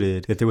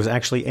concluded that there was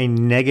actually a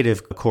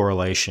negative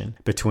correlation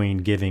between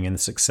giving and the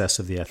success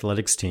of the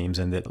athletics teams,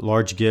 and that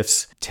large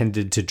gifts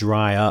tended to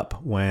dry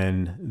up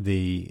when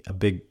the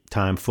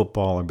big-time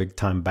football or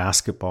big-time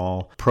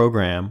basketball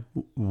program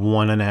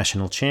won a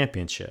national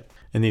championship.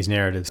 And these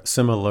narratives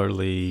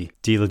similarly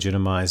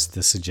delegitimized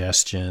the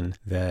suggestion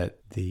that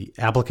the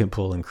applicant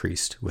pool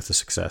increased with the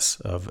success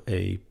of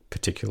a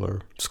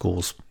particular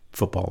school's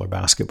football or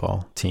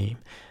basketball team,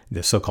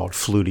 the so-called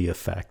Flutie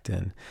effect.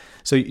 And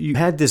so you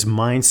had this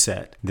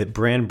mindset that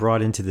Brand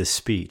brought into this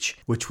speech,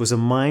 which was a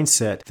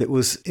mindset that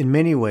was in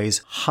many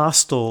ways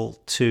hostile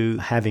to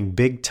having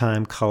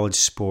big-time college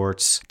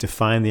sports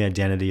define the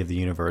identity of the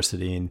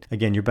university. And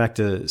again, you're back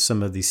to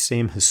some of these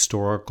same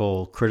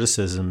historical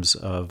criticisms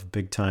of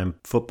big-time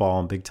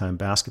football and big-time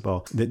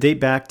basketball that date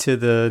back to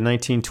the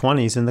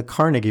 1920s and the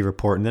Carnegie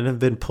Report, and then have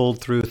been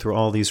pulled through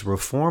all these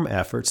reform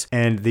efforts.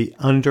 And the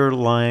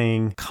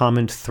underlying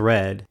common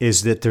thread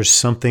is that there's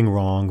something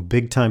wrong.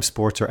 Big-time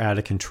sports are out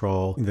of control.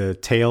 The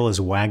tail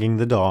is wagging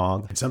the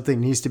dog, and something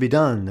needs to be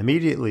done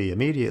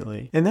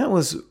immediately. And that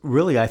was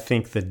really, I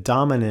think, the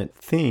dominant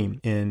theme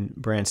in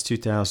Brand's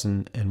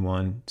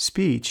 2001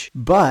 speech.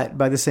 But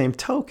by the same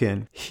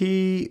token,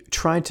 he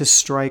tried to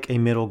strike a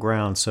middle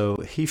ground. So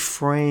he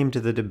framed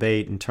the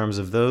debate in terms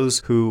of those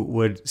who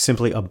would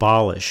simply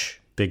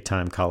abolish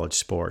big-time college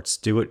sports,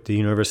 do what the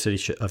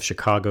University of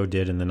Chicago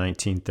did in the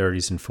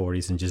 1930s and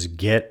 40s, and just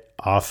get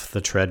off the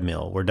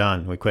treadmill. We're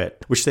done. We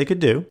quit, which they could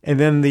do. And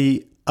then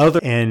the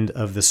other end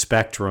of the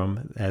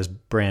spectrum, as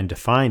Brand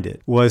defined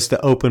it, was the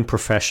open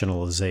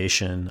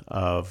professionalization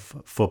of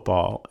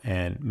football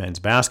and men's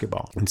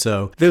basketball. And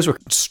so those were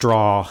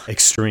straw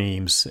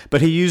extremes,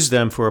 but he used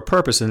them for a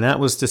purpose, and that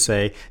was to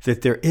say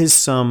that there is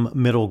some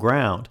middle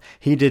ground.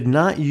 He did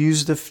not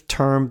use the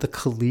term the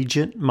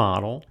collegiate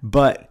model,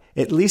 but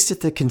at least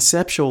at the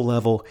conceptual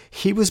level,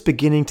 he was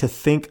beginning to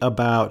think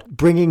about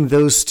bringing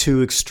those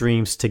two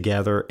extremes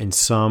together in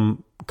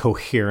some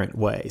coherent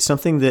way,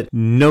 something that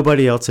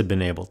nobody else had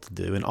been able to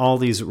do. And all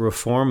these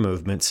reform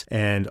movements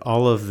and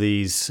all of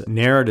these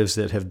narratives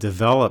that have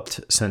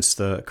developed since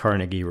the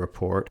Carnegie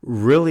Report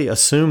really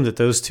assume that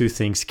those two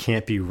things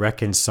can't be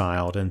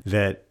reconciled, and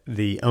that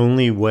the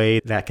only way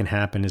that can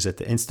happen is at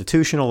the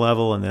institutional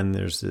level. And then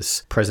there's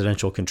this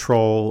presidential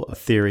control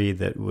theory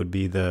that would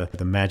be the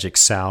magic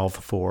salve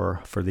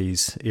for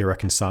these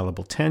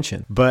irreconcilable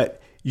tensions.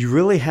 But you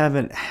really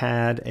haven't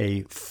had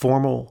a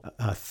formal,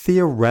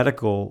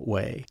 theoretical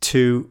way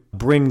to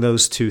bring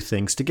those two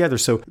things together.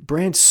 So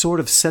Brand sort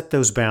of set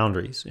those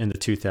boundaries in the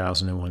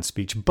 2001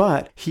 speech,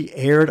 but he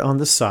erred on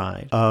the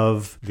side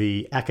of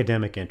the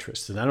academic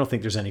interests. And I don't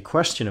think there's any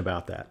question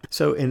about that.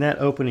 So in that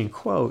opening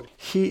quote,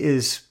 he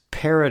is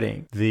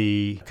parroting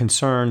the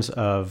concerns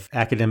of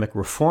academic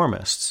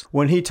reformists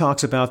when he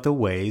talks about the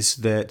ways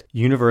that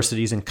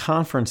universities and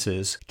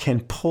conferences can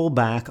pull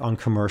back on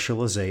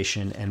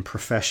commercialization and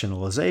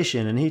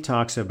professionalization. And he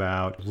talks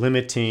about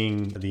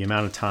limiting the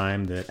amount of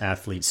time that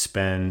athletes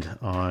spend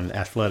on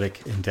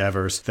athletic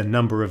endeavors, the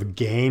number of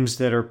games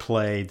that are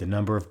played, the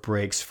number of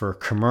breaks for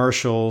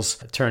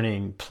commercials,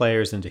 turning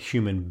players into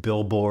human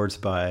billboards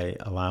by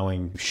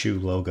allowing shoe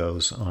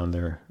logos on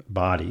their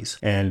bodies,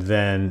 and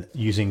then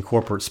using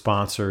corporate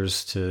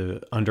sponsors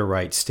to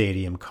underwrite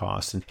stadium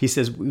costs. And he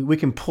says we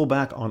can pull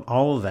back on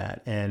all of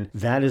that, and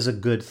that is a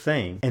good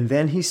thing. And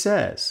then he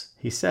says,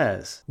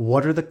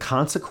 what are the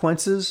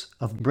consequences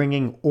of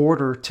bringing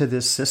order to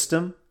this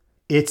system?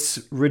 It's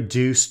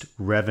reduced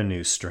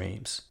revenue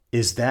streams.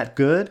 Is that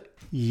good?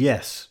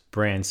 Yes,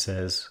 Brand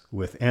says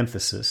with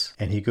emphasis.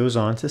 And he goes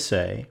on to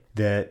say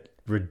that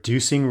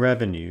reducing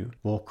revenue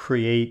will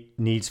create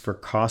needs for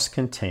cost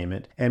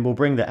containment and will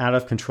bring the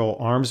out-of-control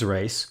arms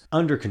race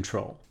under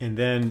control. And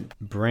then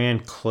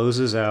Brand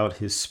closes out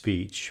his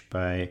speech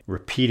by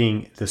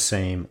repeating the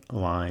same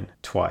line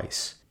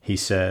twice. He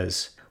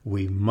says,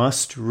 "We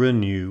must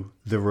renew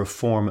the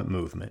reform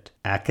movement,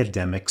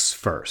 academics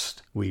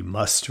first. We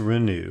must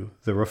renew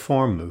the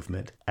reform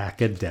movement,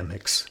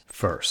 academics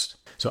first."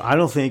 So I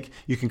don't think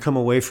you can come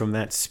away from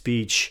that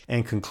speech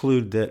and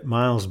conclude that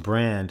Myles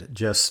Brand,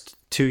 just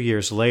 2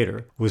 years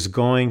later, was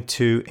going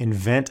to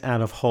invent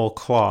out of whole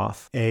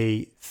cloth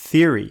a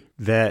theory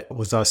that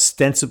was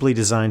ostensibly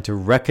designed to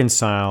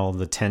reconcile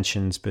the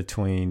tensions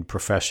between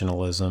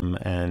professionalism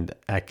and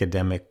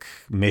academic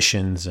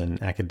missions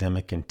and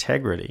academic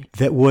integrity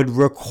that would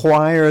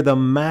require the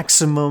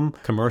maximum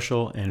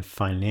commercial and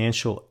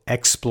financial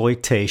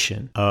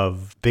exploitation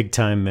of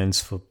big-time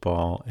men's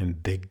football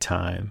and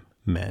big-time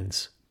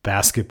men's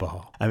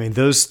basketball. I mean,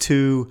 those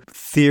two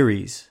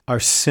theories are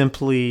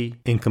simply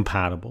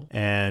incompatible.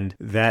 And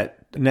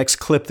that next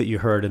clip that you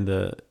heard in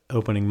the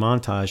opening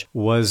montage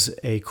was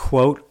a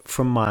quote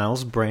from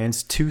Myles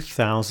Brand's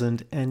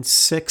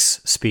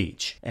 2006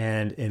 speech.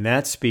 And in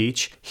that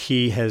speech,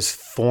 he has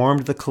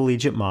formed the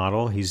collegiate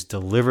model. He's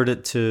delivered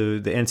it to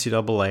the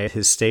NCAA at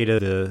his State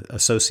of the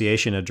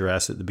Association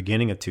address at the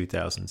beginning of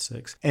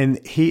 2006.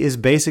 And he is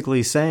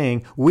basically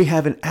saying we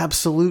have an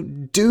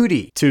absolute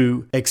duty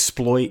to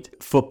exploit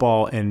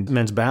football and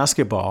men's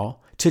basketball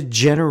to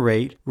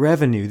generate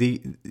revenue.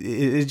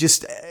 It's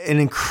just an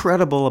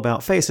incredible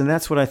about face. And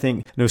that's what I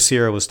think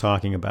Nocera was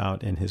talking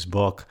about in his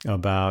book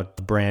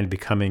about Brand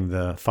becoming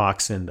the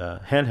fox in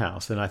the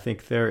henhouse. And I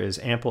think there is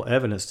ample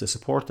evidence to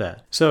support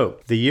that. So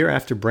the year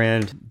after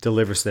Brand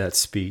delivers that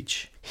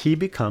speech, he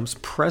becomes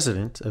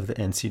president of the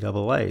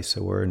NCAA.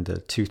 So we're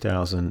into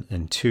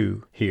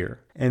 2002 here.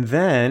 And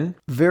then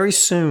very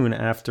soon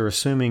after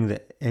assuming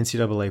the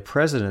NCAA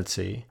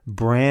presidency,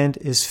 Brand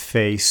is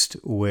faced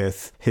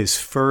with his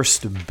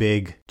first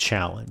big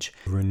challenge,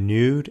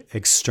 renewed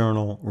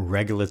external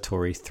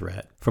regulatory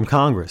threat from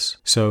Congress.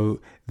 So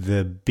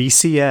the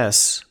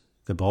BCS,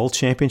 the Bowl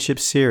Championship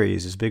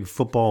Series, this big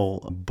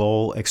football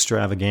bowl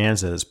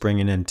extravaganza that's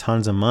bringing in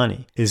tons of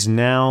money, is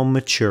now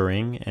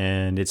maturing,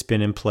 and it's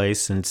been in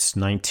place since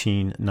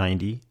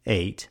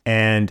 1998.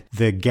 And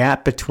the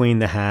gap between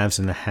the haves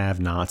and the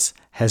have-nots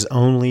has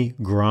only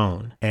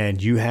grown.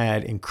 And you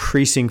had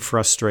increasing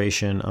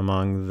frustration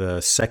among the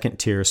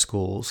second-tier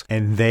schools,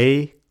 and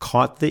they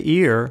caught the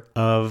ear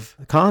of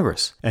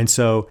Congress. And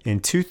so in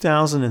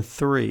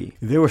 2003,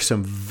 there were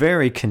some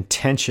very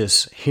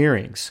contentious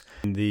hearings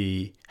in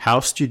the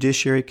House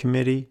Judiciary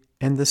Committee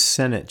and the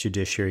Senate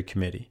Judiciary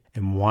Committee.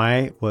 And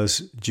why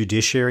was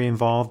judiciary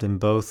involved in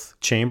both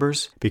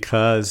chambers?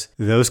 Because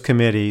those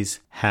committees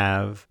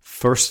have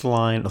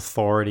first-line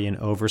authority and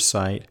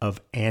oversight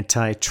of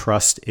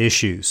antitrust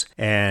issues.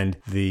 And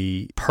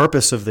the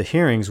purpose of the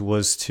hearings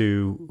was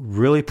to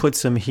really put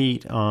some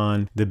heat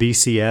on the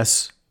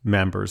BCS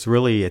members.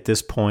 Really, at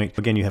this point,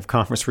 again, you have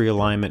conference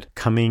realignment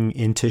coming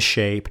into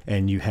shape,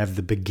 and you have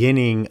the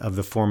beginning of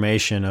the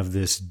formation of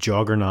this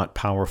juggernaut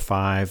Power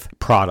 5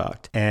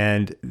 product.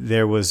 And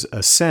there was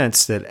a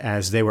sense that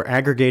as they were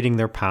aggregating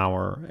their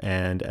power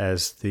and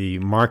as the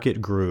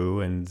market grew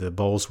and the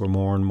bowls were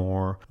more and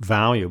more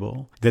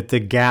valuable, that the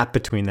gap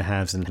between the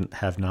haves and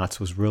have-nots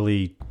was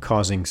really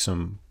causing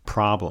some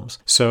problems.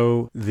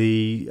 So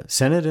the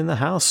Senate and the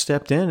House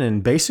stepped in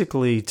and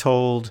basically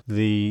told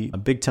the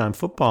big-time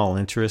football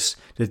interests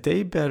that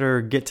they better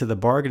get to the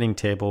bargaining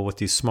table with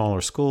these smaller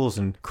schools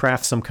and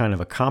craft some kind of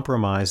a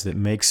compromise that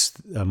makes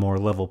a more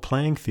level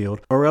playing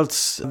field, or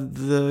else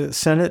the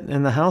Senate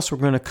and the House were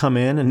going to come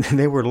in, and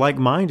they were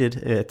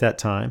like-minded at that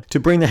time, to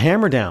bring the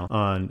hammer down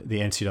on the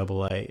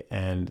NCAA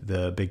and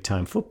the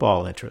big-time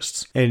football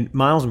interests. And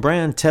Myles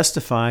Brand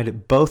testified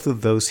at both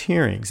of those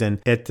hearings. And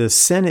at the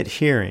Senate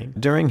hearing,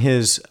 during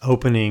his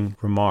opening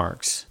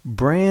remarks,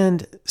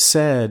 Brand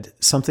said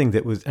something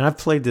that was, and I've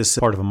played this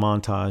part of a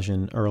montage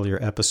in earlier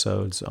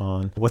episodes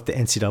on what the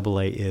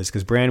NCAA is,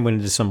 because Brand went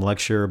into some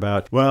lecture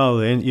about,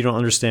 well, you don't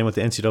understand what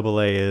the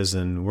NCAA is,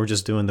 and we're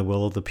just doing the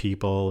will of the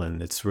people,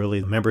 and it's really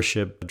a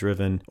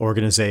membership-driven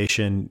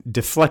organization,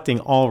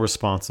 deflecting all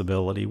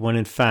responsibility, when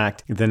in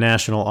fact the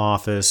national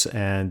office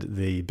and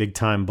the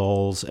big-time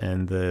bowls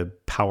and the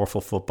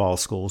powerful football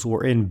schools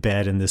were in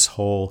bed in this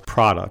whole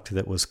product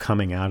that was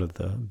coming out of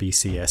the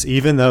BCS,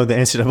 even though the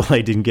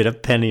NCAA didn't get a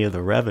penny of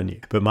the revenue.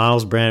 But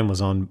Myles Brand was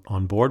on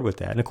board with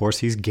that. And of course,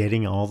 he's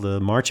getting all the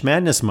March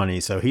Madness money,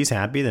 so he's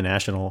happy. The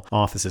national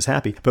office is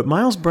happy. But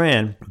Myles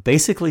Brand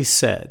basically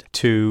said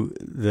to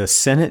the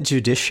Senate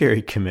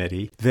Judiciary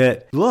Committee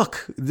that,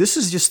 look, this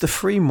is just the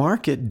free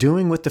market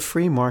doing what the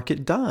free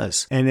market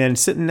does. And then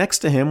sitting next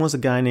to him was a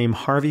guy named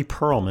Harvey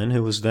Perlman,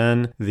 who was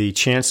then the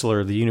chancellor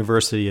of the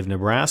University of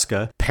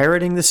Nebraska,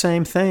 parroting the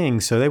same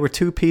thing. So they were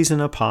two peas in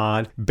a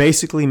pod,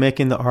 basically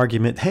making the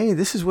argument, hey,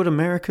 this is what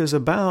America is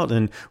about,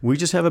 and we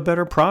just have a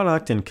better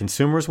product and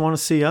consumers want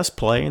to see us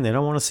play and they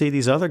don't want to see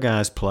these other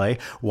guys play.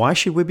 Why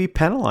should we be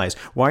penalized?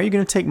 Why are you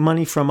going to take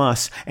money from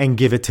us and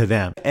give it to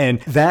them? And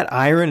that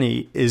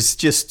irony is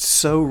just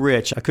so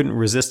rich. I couldn't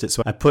resist it.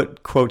 So I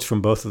put quotes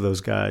from both of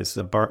those guys,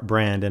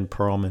 Brand and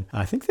Perlman.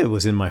 I think that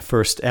was in my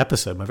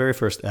very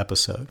first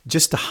episode,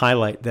 just to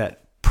highlight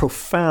that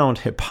profound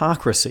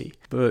hypocrisy.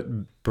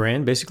 But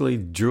Brand basically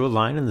drew a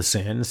line in the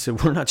sand and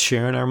said, we're not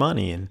sharing our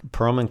money. And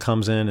Perlman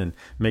comes in and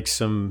makes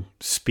some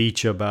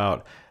speech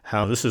about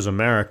how this is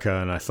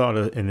America, and I thought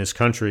in this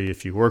country,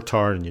 if you worked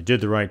hard and you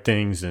did the right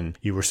things and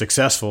you were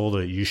successful,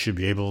 that you should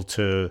be able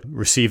to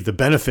receive the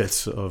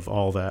benefits of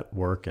all that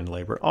work and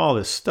labor, all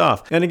this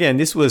stuff. And again,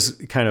 this was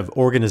kind of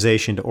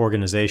organization to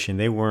organization.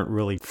 They weren't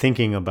really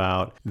thinking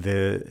about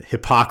the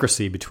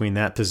hypocrisy between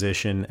that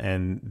position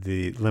and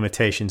the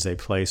limitations they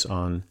place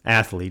on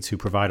athletes who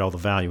provide all the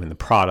value in the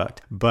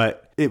product.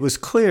 But it was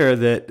clear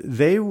that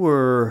they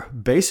were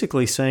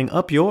basically saying,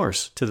 up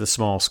yours to the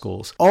small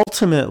schools.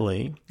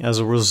 Ultimately, as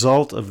a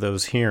result of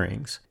those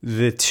hearings,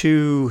 the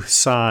two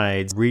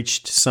sides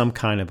reached some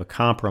kind of a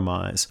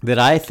compromise that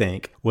I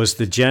think was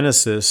the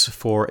genesis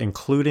for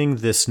including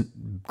this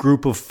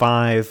group of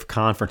 5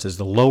 conferences,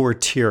 the lower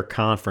tier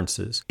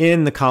conferences,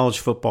 in the college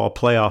football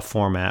playoff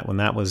format when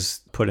that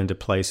was put into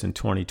place in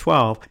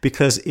 2012,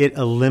 because it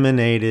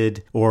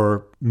eliminated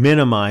or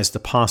minimized the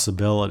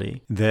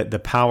possibility that the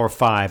Power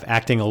 5,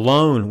 acting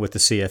alone with the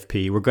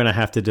CFP, were going to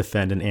have to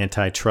defend an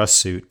antitrust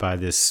suit by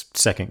this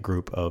second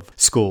group of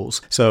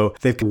schools. So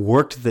they've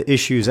worked the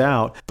issues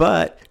out,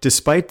 but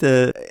despite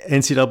the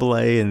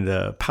NCAA and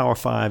the Power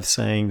 5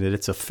 saying that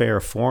it's a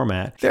fair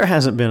format, there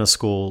hasn't been a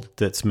school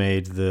that's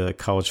made the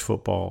college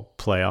football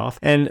playoff.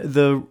 And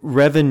the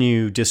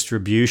revenue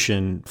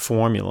distribution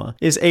formula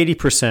is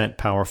 80%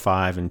 Power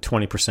 5 and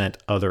 20%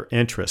 other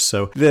interests.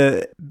 So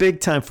the big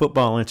time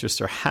football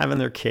interests are having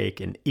their cake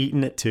and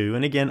eating it too.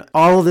 And again,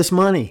 all this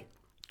money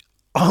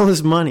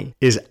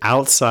is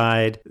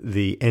outside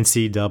the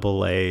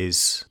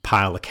NCAA's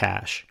pile of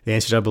cash. The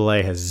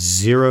NCAA has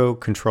zero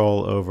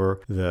control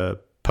over the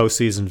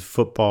postseason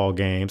football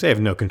games. They have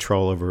no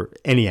control over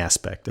any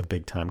aspect of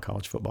big-time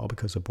college football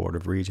because of Board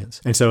of Regents.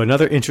 And so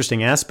another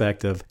interesting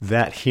aspect of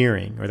that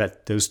hearing, or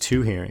those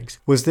two hearings,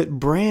 was that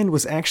Brand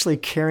was actually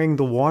carrying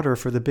the water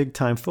for the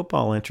big-time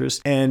football interest.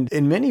 And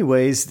in many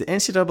ways, the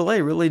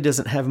NCAA really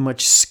doesn't have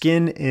much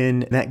skin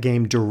in that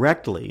game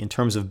directly in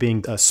terms of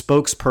being a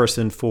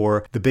spokesperson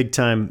for the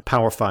big-time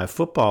Power 5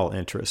 football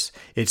interests.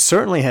 It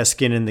certainly has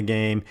skin in the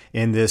game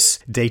in this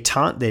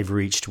détente they've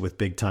reached with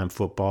big-time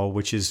football,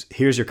 which is,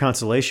 here's your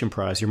consolation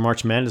prize, your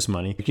March Madness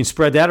money. You can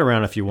spread that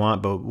around if you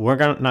want, but we're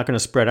not going to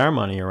spread our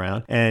money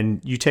around. And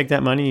you take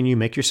that money and you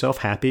make yourself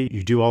happy.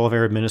 You do all of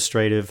our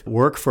administrative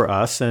work for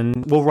us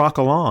and we'll rock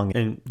along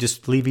and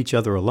just leave each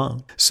other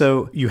alone.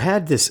 So you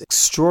had this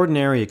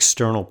extraordinary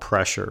external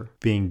pressure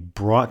being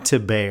brought to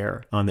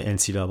bear on the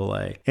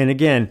NCAA. And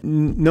again,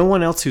 no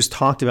one else who's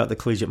talked about the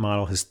collegiate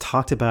model has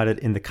talked about it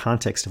in the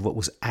context of what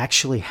was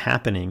actually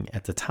happening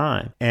at the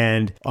time.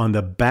 And on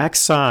the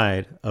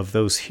backside of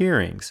those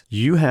hearings,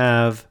 you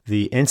have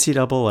the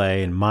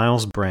NCAA and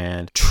Myles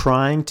Brand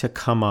trying to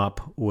come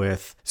up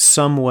with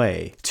some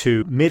way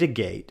to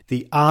mitigate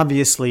the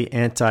obviously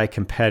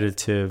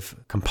anti-competitive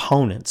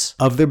components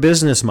of their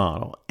business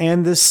model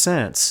and the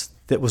sense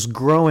that was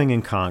growing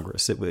in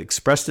Congress. It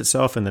expressed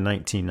itself in the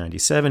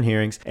 1997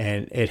 hearings,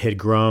 and it had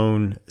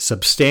grown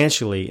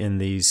substantially in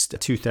these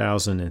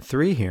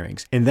 2003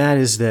 hearings. And that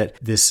is that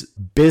this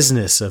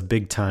business of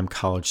big-time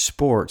college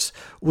sports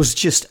was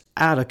just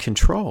out of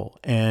control,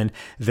 and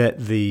that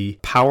the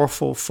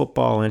powerful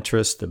football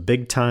interests, the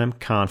big-time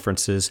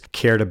conferences,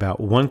 cared about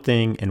one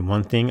thing and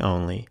one thing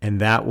only, and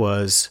that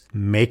was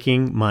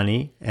making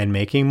money and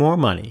making more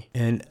money.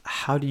 And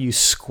how do you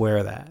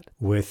square that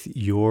with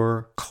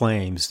your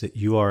claims that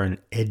you are an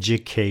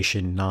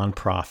education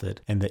nonprofit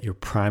and that your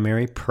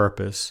primary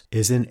purpose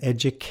is an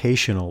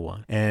educational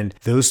one? And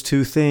those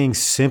two things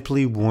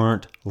simply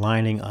weren't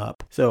lining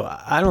up. So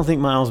I don't think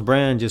Myles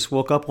Brand just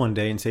woke up one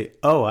day and say,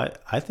 oh,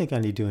 I think I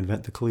need to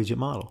invent the collegiate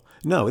model.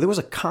 No, there was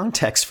a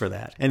context for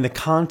that. And the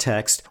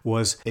context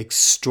was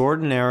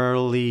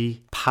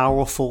extraordinarily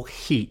powerful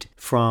heat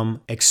from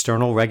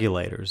external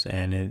regulators.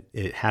 And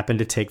it happened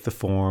to take the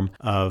form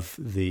of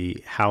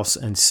the House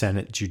and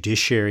Senate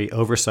Judiciary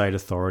Oversight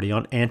Authority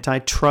on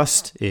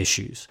antitrust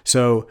issues.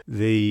 So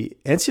the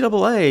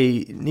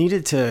NCAA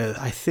needed to,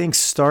 I think,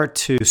 start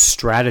to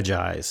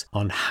strategize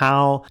on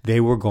how they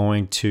were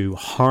going to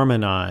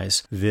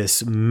harmonize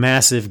this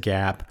massive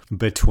gap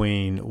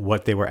between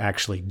what they were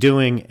actually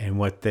doing and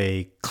what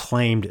they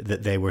claimed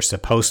that they were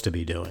supposed to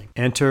be doing.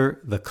 Enter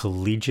the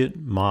collegiate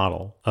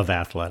model of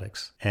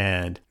athletics.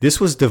 And this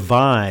was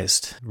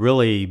devised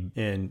really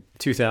in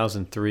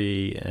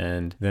 2003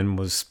 and then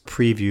was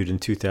previewed in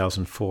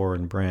 2004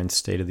 in Brand's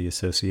State of the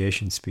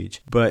Association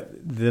speech. But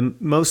the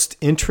most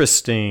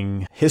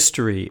interesting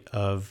history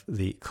of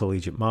the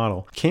collegiate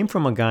model came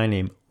from a guy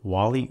named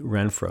Wally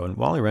Renfro. And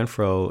Wally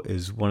Renfro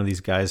is one of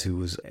these guys who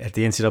was at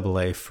the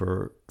NCAA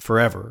for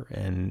forever,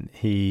 and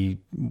he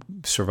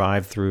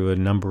survived through a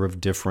number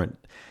of different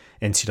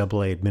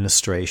NCAA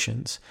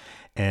administrations.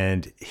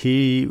 And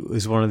he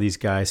was one of these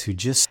guys who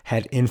just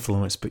had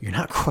influence, but you're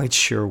not quite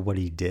sure what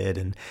he did.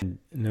 And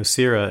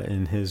Nocera,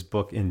 in his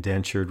book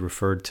Indentured,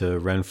 referred to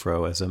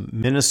Renfro as a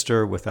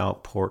minister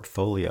without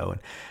portfolio.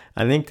 And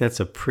I think that's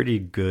a pretty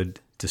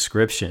good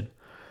description.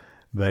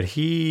 But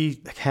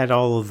he had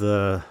all of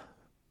the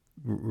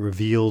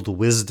revealed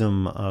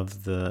wisdom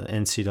of the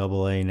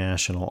NCAA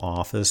national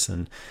office,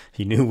 and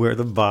he knew where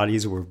the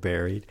bodies were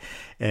buried.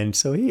 And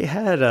so he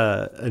had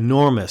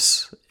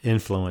enormous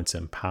influence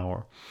and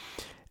power.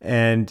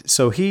 And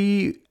so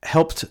he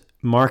helped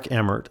Mark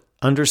Emmert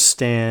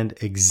understand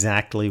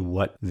exactly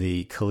what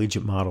the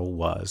collegiate model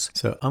was.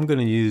 So I'm going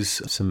to use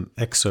some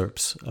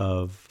excerpts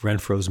of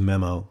Renfro's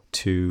memo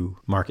to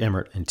Mark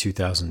Emmert in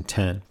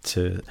 2010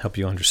 to help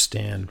you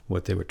understand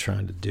what they were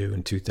trying to do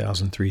in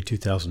 2003,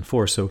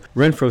 2004. So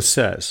Renfro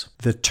says,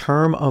 the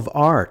term of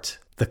art,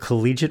 the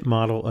collegiate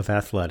model of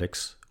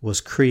athletics, was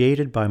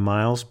created by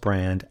Myles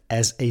Brand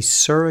as a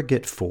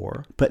surrogate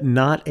for, but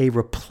not a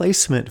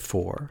replacement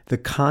for, the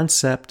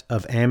concept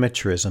of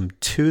amateurism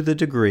to the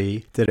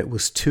degree that it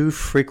was too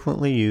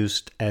frequently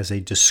used as a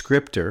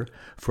descriptor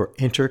for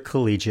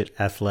intercollegiate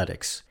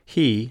athletics.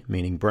 He,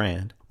 meaning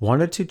Brand,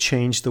 wanted to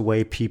change the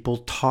way people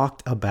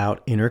talked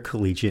about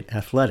intercollegiate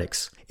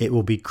athletics. It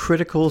will be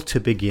critical to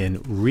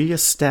begin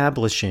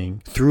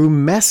reestablishing through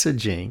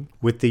messaging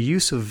with the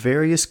use of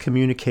various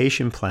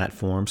communication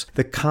platforms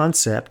the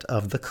concept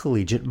of the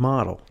collegiate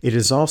model. It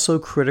is also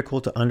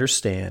critical to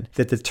understand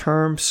that the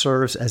term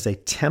serves as a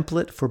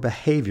template for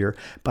behavior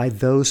by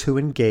those who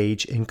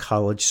engage in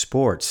college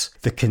sports.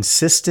 The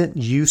consistent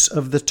use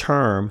of the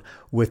term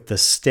with the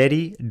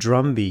steady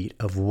drumbeat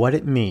of what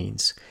it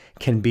means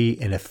can be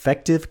an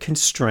effective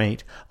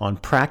constraint on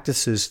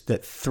practices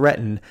that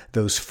threaten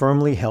those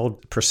firmly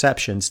held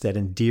perceptions that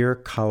endear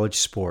college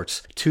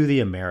sports to the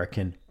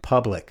American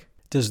public.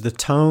 Does the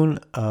tone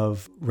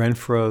of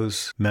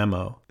Renfro's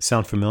memo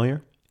sound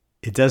familiar?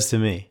 It does to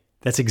me.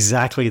 That's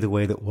exactly the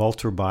way that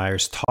Walter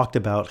Byers talked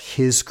about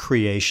his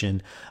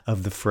creation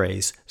of the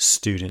phrase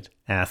student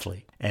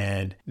athlete.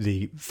 And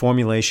the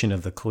formulation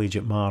of the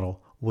collegiate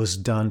model was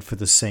done for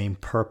the same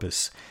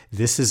purpose.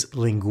 This is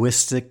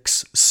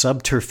linguistics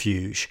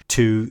subterfuge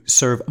to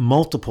serve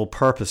multiple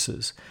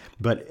purposes.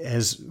 But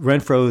as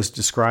Renfro is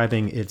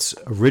describing its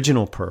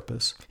original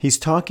purpose, he's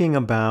talking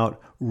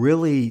about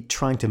really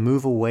trying to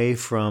move away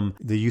from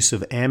the use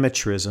of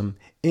amateurism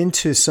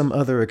into some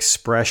other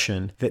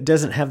expression that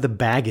doesn't have the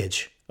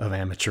baggage of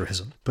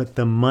amateurism. But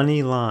the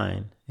money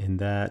line in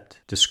that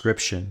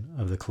description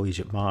of the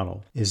collegiate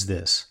model is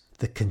this: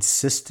 the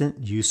consistent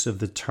use of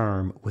the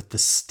term with the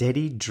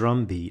steady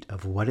drumbeat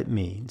of what it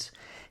means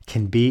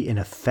can be an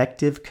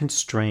effective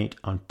constraint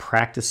on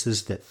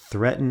practices that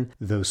threaten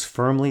those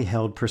firmly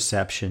held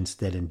perceptions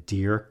that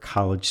endear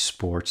college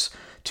sports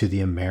to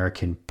the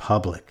American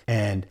public.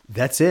 And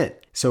that's it.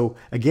 So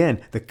again,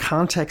 the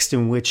context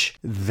in which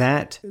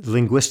that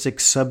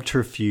linguistic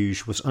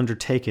subterfuge was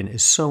undertaken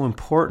is so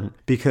important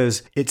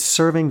because it's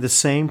serving the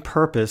same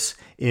purpose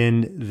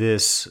in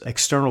this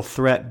external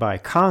threat by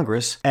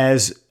Congress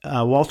as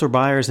Walter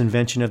Byers'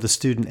 invention of the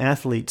student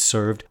athlete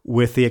served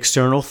with the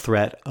external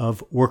threat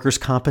of workers'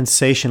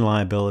 compensation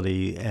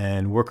liability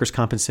and workers'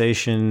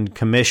 compensation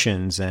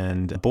commissions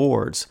and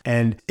boards.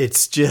 And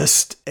it's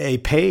just a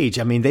page.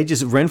 I mean,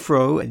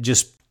 Renfro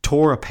just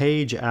tore a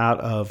page out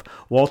of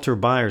Walter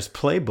Byers'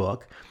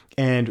 playbook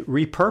and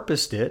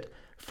repurposed it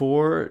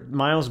for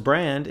Myles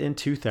Brand in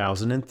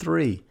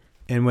 2003.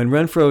 And when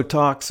Renfro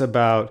talks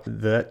about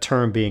that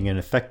term being an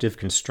effective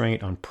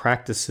constraint on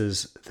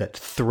practices that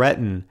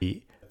threaten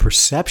the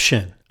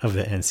perception of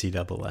the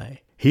NCAA,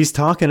 he's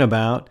talking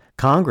about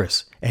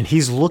Congress. And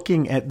he's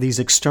looking at these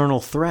external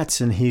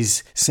threats and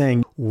he's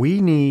saying, we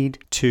need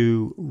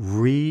to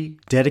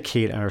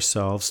rededicate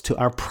ourselves to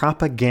our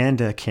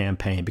propaganda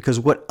campaign because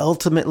what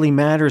ultimately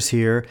matters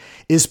here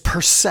is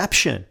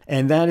perception.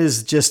 And that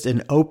is just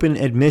an open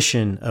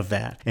admission of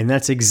that. And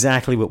that's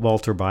exactly what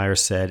Walter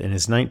Byers said in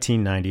his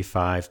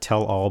 1995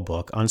 tell-all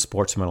book,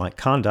 Unsportsmanlike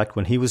Conduct,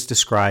 when he was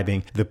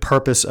describing the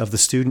purpose of the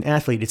student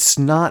athlete. It's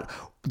not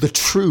the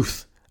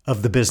truth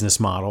of the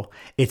business model.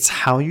 It's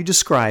how you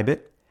describe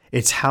it.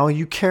 It's how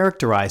you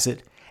characterize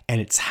it, and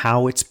it's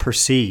how it's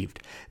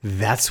perceived.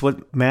 That's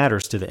what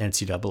matters to the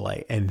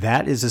NCAA. And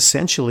that is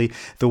essentially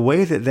the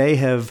way that they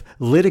have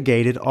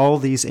litigated all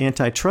these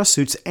antitrust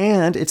suits,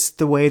 and it's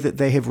the way that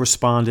they have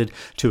responded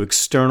to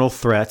external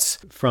threats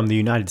from the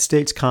United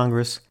States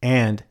Congress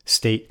and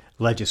state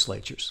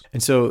legislatures.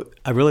 And so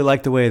I really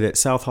like the way that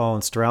Southall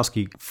and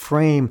Starowski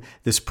frame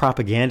this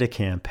propaganda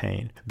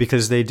campaign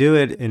because they do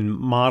it in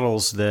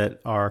models that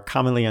are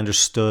commonly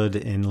understood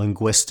in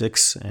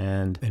linguistics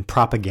and in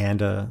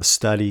propaganda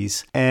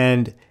studies.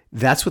 And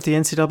That's what the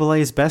NCAA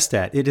is best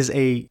at. It is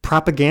a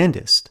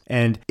propagandist,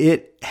 and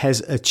it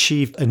has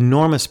achieved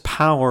enormous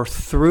power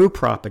through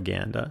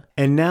propaganda.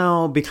 And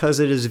now, because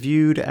it is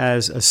viewed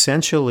as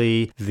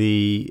essentially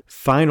the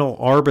final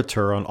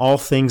arbiter on all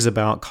things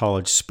about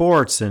college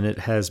sports, and it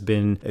has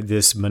been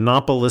this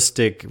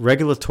monopolistic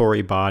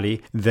regulatory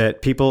body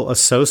that people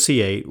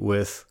associate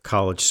with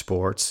college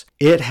sports,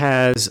 it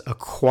has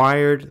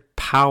acquired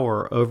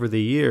power over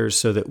the years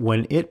so that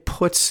when it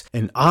puts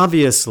an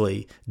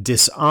obviously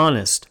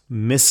dishonest,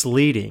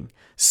 misleading,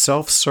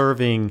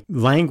 self-serving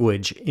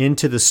language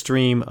into the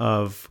stream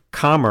of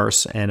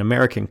commerce and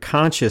American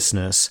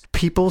consciousness,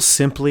 people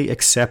simply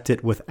accept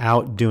it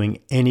without doing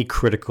any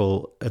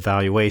critical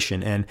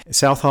evaluation. And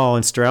Southall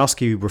and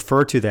Straussky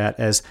refer to that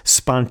as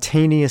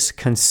spontaneous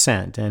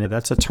consent. And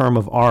that's a term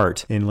of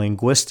art in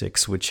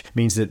linguistics, which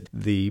means that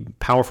the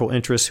powerful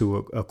interests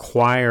who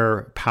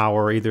acquire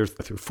power either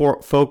through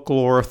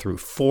folklore, through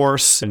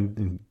force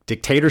and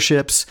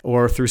dictatorships,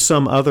 or through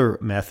some other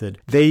method,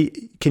 they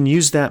can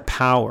use that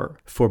power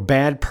for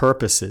bad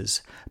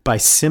purposes by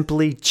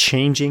simply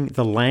changing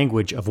the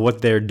language of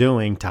what they're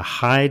doing to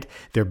hide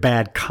their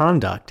bad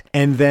conduct.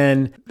 And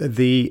then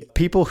the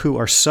people who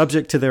are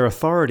subject to their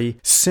authority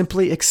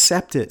simply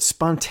accept it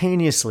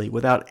spontaneously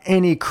without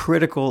any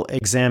critical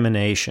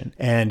examination.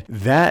 And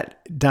that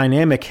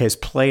dynamic has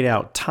played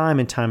out time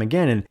and time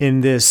again. And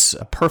in this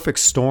perfect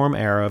storm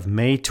era of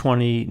May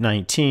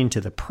 2019 to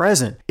the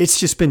present,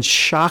 it's just been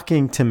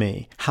shocking to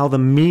me how the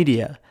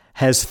media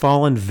has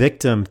fallen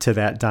victim to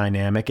that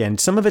dynamic. And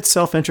some of it's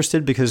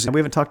self-interested because we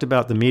haven't talked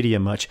about the media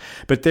much,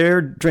 but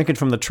they're drinking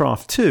from the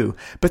trough too.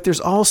 But there's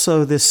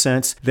also this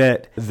sense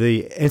that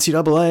the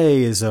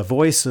NCAA is a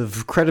voice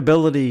of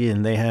credibility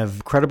and they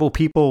have credible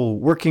people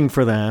working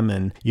for them.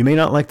 And you may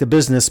not like the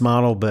business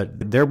model,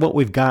 but they're what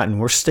we've got and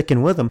we're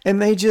sticking with them.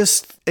 And they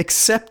just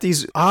accept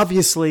these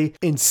obviously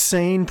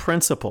insane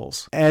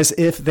principles as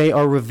if they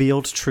are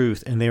revealed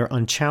truth and they are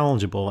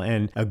unchallengeable.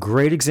 And a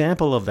great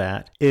example of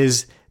that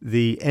is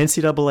the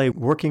NCAA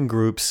working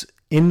group's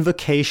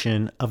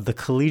invocation of the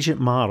collegiate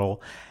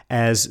model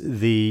as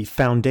the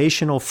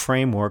foundational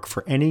framework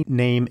for any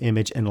name,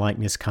 image, and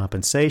likeness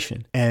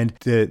compensation. And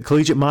the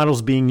collegiate model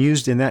is being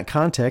used in that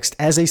context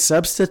as a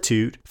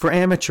substitute for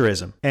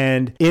amateurism.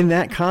 And in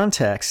that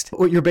context,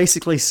 what you're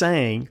basically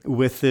saying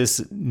with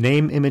this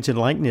name, image, and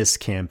likeness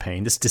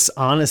campaign, this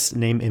dishonest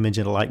name, image,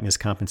 and likeness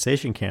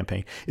compensation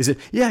campaign, is that,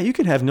 yeah, you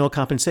can have nil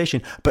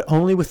compensation, but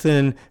only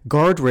within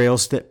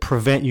guardrails that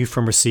prevent you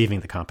from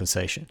receiving the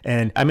compensation.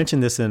 And I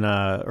mentioned this in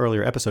an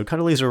earlier episode.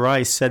 Condoleezza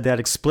Rice said that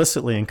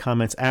explicitly in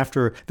comments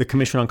after the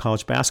Commission on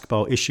College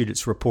Basketball issued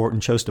its report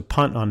and chose to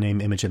punt on name,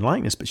 image, and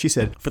likeness. But she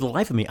said, for the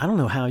life of me, I don't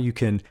know how you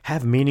can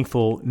have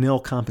meaningful nil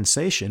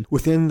compensation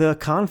within the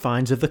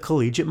confines of the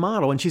collegiate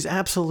model. And she's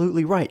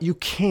absolutely right. You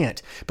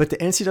can't. But the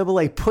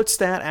NCAA puts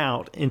that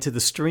out into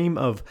the stream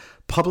of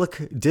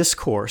public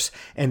discourse,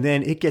 and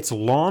then it gets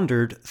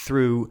laundered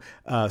through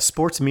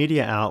sports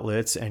media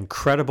outlets and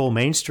credible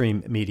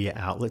mainstream media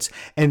outlets,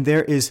 and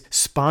there is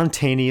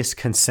spontaneous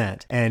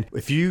consent. And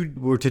if you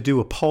were to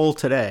do a poll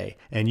today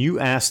and you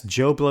asked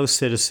Joe Blow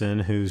citizen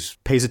who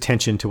pays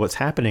attention to what's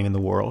happening in the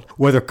world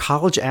whether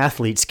college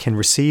athletes can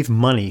receive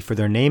money for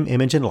their name,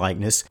 image, and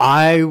likeness,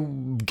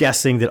 I'm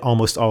guessing that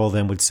almost all of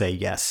them would say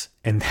yes.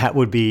 And that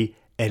would be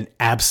an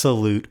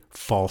absolute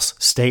false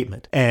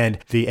statement. And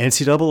the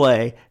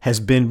NCAA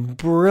has been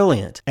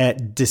brilliant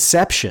at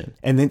deception,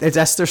 and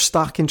that's their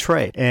stock in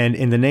trade. And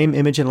in the name,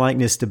 image, and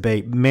likeness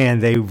debate, man,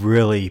 they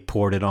really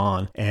poured it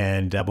on.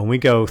 And when we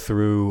go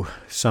through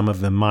some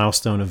of the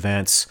milestone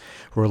events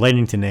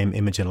relating to name,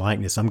 image, and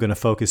likeness, I'm going to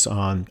focus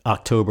on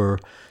October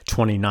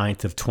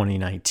 29th of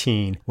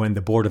 2019, when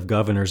the Board of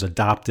Governors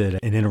adopted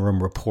an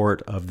interim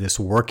report of this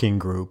working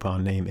group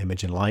on name,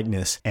 image, and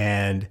likeness.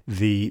 And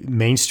the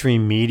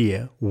mainstream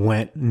media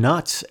went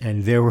nuts,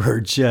 and there were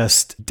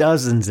just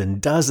dozens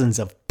and dozens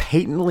of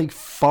patently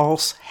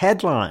false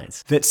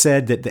headlines that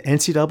said that the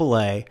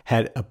NCAA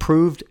had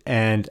approved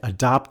and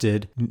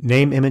adopted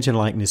name, image, and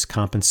likeness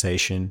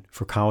compensation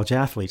for college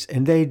athletes.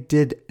 And they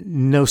did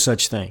no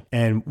such thing.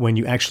 And when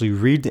you actually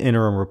read the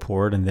interim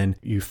report and then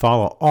you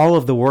follow all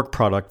of the work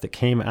product that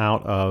came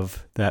out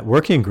of that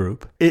working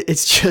group,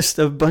 it's just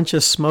a bunch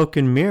of smoke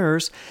and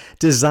mirrors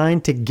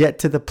designed to get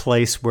to the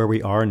place where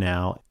we are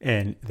now.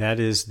 And that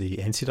is the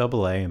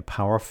NCAA and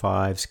Power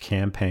Five's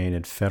campaign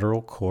in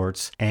federal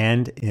courts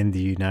and in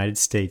the United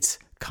States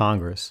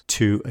Congress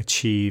to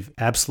achieve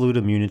absolute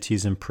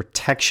immunities and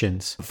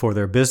protections for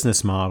their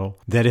business model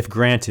that, if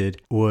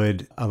granted,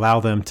 would allow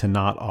them to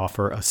not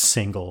offer a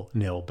single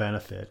nil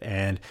benefit.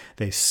 And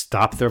they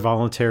stopped their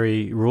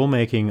voluntary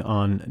rulemaking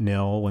on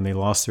nil when they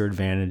lost their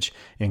advantage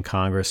in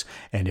Congress.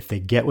 And if they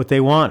get what they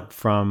want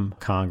from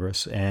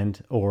Congress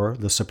and or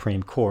the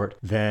Supreme Court,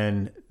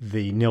 then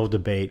the nil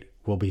debate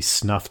will be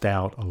snuffed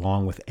out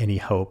along with any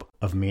hope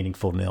of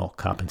meaningful nil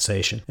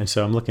compensation. And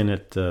so I'm looking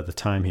at the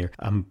time here.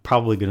 I'm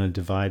probably going to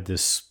divide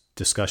this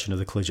discussion of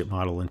the collegiate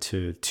model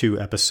into 2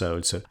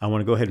 episodes. So I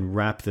want to go ahead and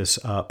wrap this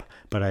up,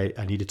 but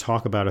I need to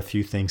talk about a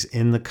few things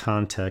in the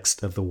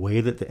context of the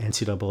way that the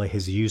NCAA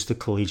has used the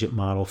collegiate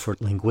model for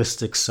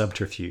linguistic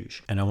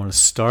subterfuge. And I want to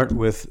start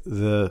with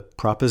the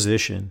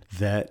proposition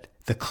that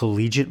the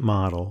collegiate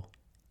model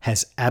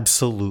has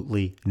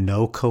absolutely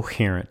no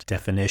coherent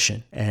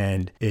definition.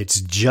 And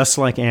it's just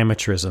like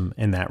amateurism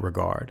in that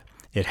regard.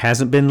 It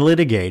hasn't been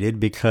litigated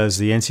because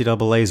the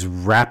NCAA is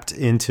wrapped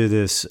into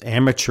this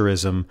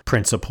amateurism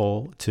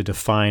principle to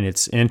define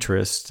its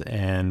interests,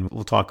 and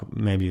we'll talk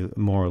maybe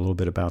more a little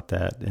bit about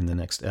that in the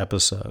next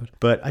episode.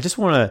 But I just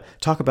want to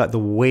talk about the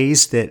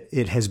ways that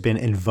it has been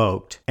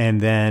invoked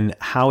and then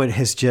how it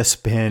has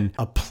just been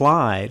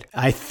applied,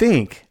 I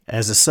think,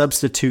 as a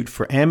substitute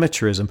for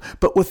amateurism,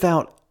 but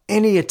without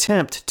any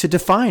attempt to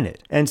define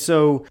it. And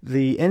so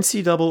the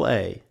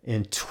NCAA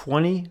in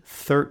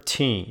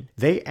 2013,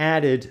 they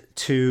added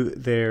to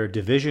their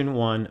Division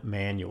I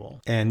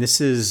manual. And this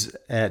is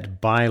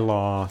at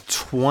bylaw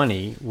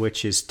 20,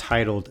 which is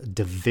titled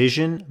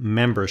Division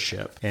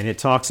Membership. And it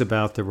talks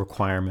about the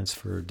requirements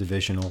for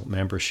divisional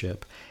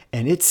membership.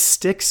 And it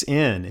sticks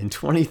in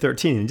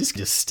 2013, and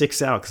just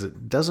sticks out because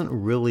it doesn't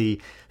really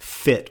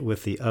fit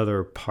with the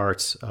other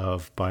parts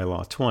of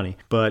Bylaw 20.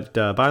 But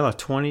Bylaw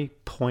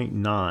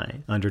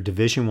 20.9 under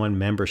Division I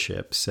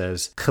membership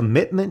says,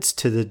 commitments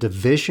to the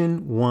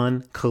Division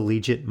I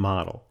collegiate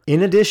model.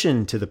 In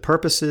addition to the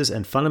purposes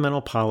and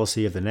fundamental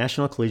policy of the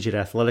National Collegiate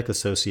Athletic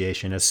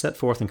Association as set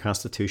forth in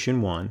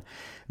Constitution 1,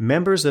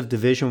 members of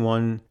Division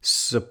I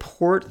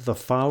support the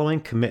following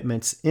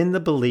commitments in the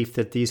belief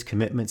that these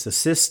commitments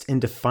assist in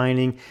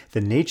defining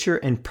the nature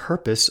and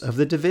purpose of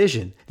the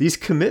division. These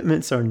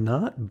commitments are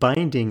not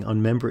binding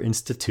on member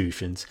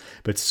institutions,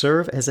 but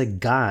serve as a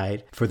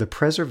guide for the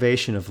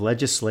preservation of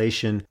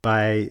legislation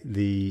by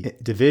the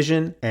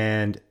division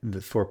and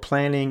for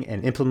planning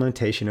and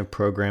implementation of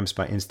programs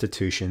by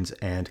institutions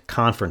and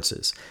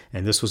conferences.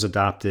 And this was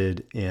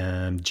adopted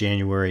in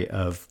January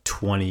of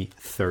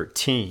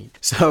 2013.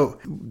 So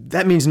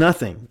that means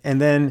nothing. And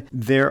then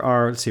there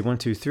are, let's see, 1,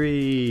 2,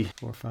 3,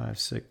 4, 5,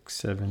 6,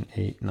 7,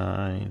 8,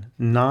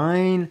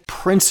 9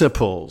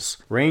 principles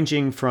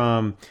ranging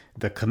from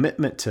the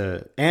commitment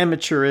to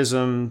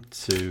amateurism,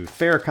 to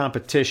fair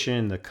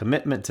competition, the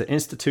commitment to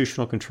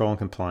institutional control and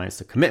compliance,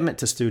 the commitment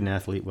to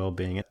student-athlete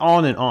well-being, and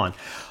on and on.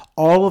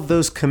 All of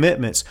those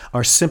commitments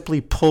are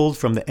simply pulled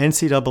from the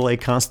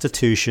NCAA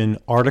Constitution,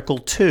 Article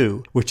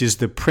 2, which is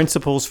the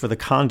principles for the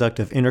conduct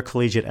of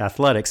intercollegiate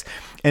athletics.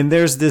 And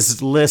there's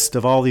this list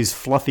of all these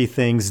fluffy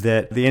things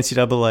that the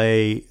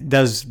NCAA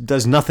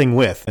does nothing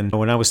with. And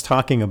when I was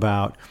talking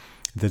about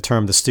the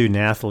term the student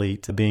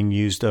athlete being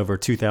used over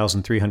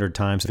 2,300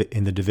 times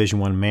in the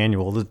Division I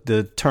manual,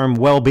 the term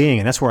well-being,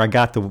 and that's where I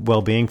got the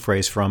well-being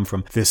phrase from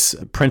this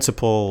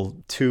principle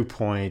 2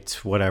 point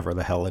whatever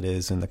the hell it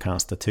is in the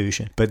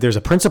Constitution. But there's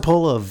a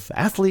principle of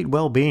athlete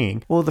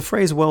well-being. Well, the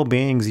phrase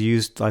well-being is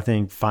used, I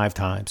think, 5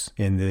 times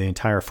in the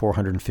entire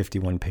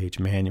 451-page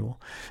manual.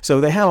 So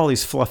they have all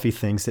these fluffy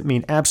things that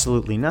mean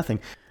absolutely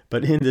nothing.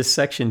 But in this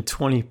section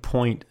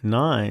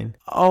 20.9,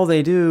 all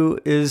they do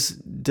is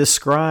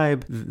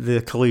describe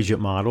the collegiate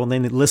model, and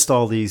then they list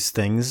all these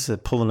things,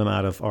 pulling them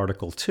out of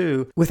Article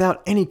 2,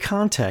 without any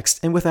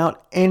context and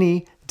without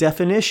any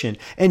definition.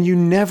 And you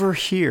never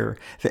hear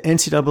the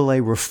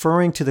NCAA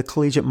referring to the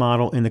collegiate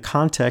model in the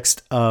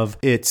context of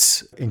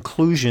its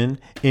inclusion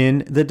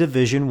in the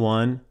Division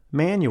I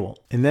manual.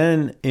 And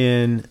then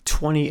in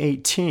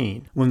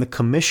 2018, when the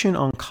Commission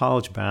on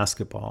College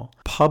Basketball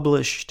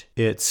published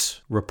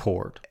its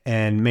report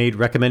and made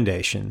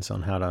recommendations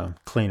on how to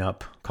clean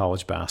up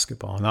college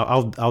basketball, and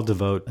I'll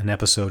devote an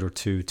episode or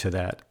 2 to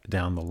that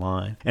down the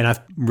line. And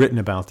I've written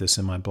about this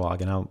in my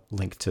blog, and I'll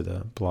link to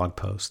the blog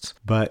posts.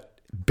 But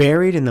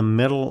buried in the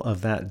middle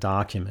of that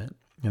document,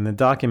 and the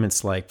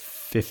document's like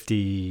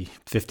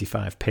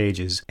 55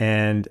 pages,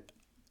 and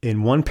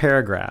in one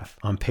paragraph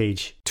on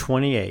page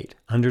 28,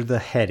 under the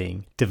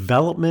heading,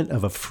 Development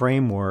of a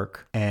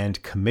Framework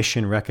and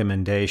Commission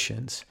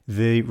Recommendations,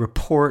 the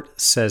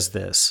report says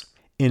this: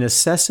 in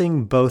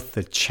assessing both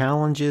the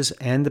challenges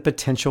and the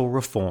potential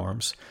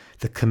reforms,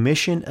 the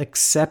Commission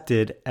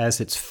accepted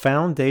as its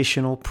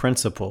foundational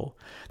principle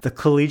the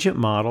collegiate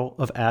model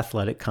of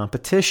athletic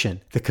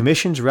competition. The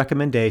Commission's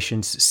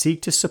recommendations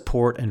seek to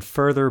support and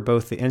further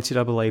both the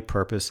NCAA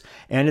purpose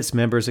and its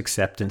members'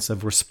 acceptance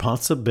of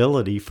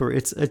responsibility for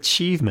its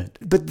achievement.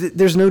 But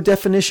there's no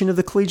definition of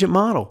the collegiate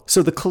model.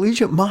 So the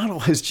collegiate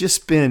model has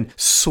just been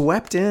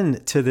swept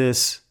into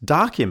this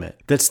document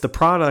that's the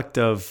product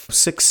of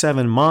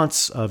 6-7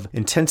 months of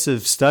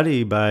intensive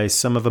study by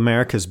some of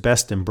America's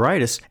best and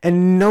brightest,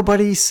 and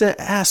nobody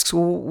asks,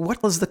 well,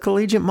 what was the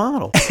collegiate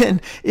model?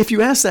 And if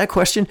you ask that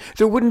question,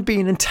 there wouldn't be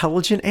an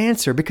intelligent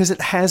answer because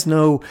it has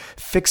no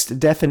fixed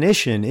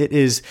definition. It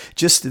is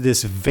just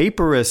this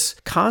vaporous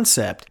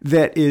concept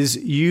that is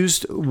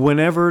used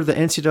whenever the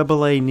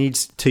NCAA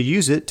needs to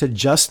use it to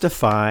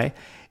justify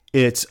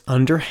its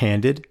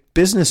underhanded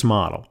business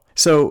model.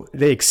 So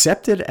they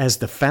accepted as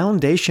the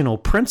foundational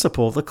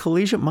principle the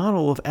collegiate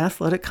model of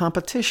athletic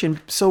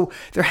competition. So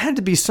there had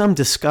to be some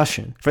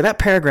discussion. For that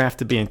paragraph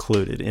to be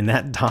included in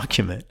that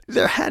document,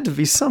 there had to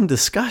be some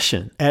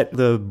discussion at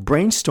the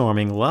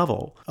brainstorming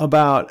level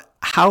about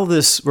how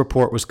this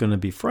report was going to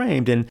be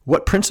framed and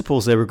what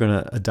principles they were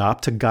going to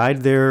adopt to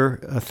guide their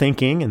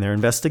thinking and their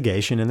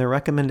investigation and their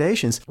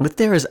recommendations. But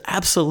there is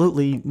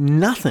absolutely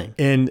nothing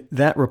in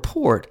that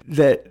report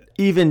that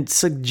even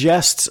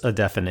suggests a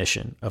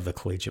definition of the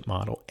collegiate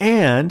model.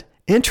 And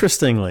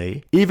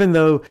interestingly, even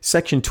though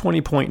Section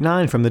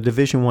 20.9 from the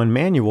Division I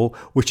manual,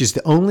 which is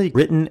the only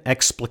written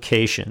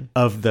explication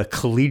of the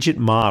collegiate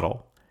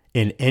model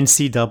in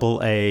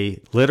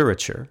NCAA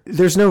literature,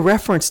 there's no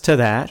reference to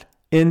that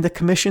in the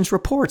commission's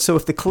report. So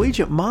if the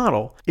collegiate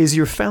model is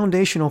your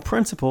foundational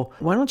principle,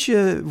 why don't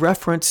you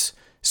reference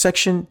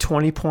Section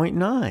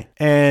 20.9?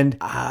 And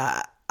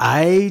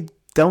I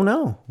don't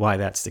know why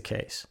that's the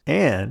case.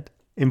 And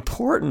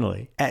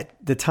importantly, at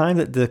the time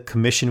that the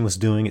commission was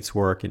doing its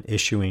work and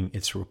issuing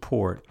its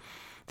report,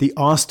 the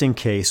Austin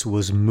case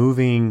was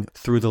moving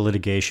through the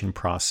litigation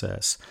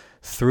process,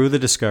 through the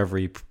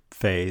discovery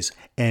phase,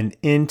 and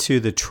into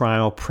the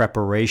trial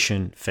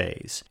preparation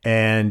phase.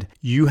 And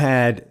you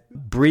had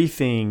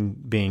briefing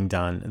being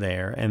done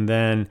there. And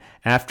then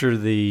after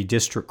the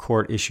district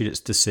court issued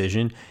its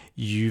decision,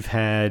 you've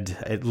had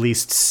at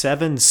least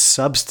 7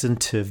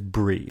 substantive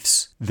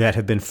briefs that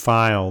have been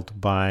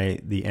filed by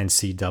the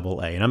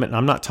NCAA. And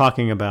I'm not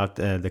talking about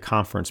the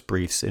conference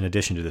briefs in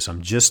addition to this.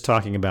 I'm just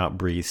talking about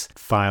briefs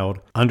filed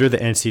under the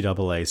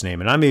NCAA's name.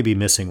 And I may be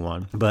missing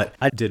one, but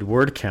I did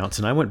word counts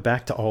and I went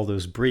back to all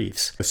those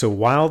briefs. So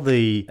while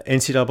the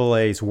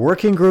NCAA's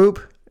working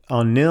group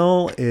on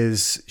NIL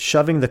is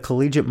shoving the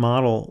collegiate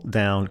model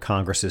down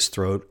Congress's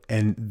throat,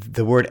 and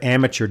the word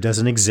amateur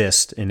doesn't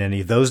exist in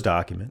any of those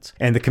documents,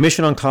 and the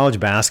Commission on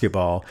College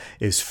Basketball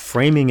is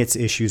framing its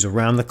issues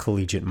around the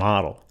collegiate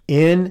model.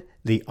 In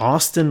the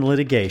Austin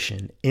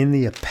litigation, in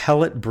the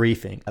appellate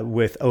briefing,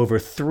 with over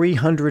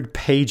 300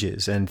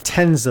 pages and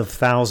tens of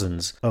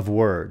thousands of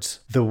words,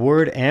 the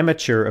word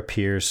amateur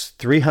appears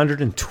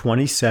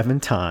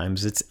 327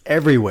 times. It's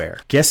everywhere.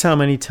 Guess how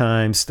many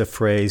times the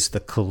phrase the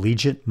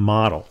collegiate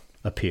model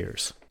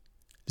appears?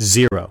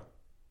 0.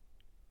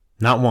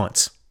 Not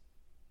once.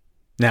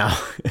 Now,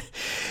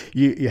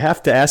 you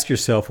have to ask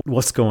yourself,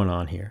 what's going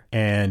on here?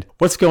 And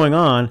what's going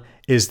on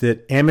is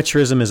that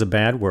amateurism is a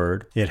bad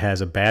word. It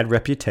has a bad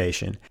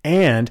reputation.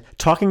 And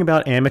talking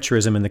about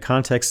amateurism in the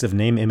context of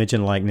name, image,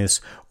 and likeness,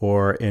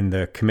 or in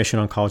the Commission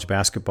on College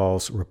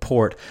Basketball's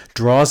report,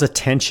 draws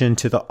attention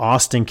to the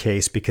Austin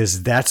case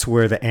because that's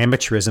where the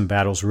amateurism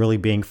battle is really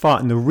being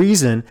fought. And the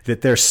reason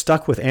that they're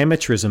stuck with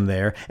amateurism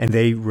there and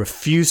they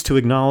refuse to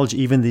acknowledge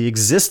even the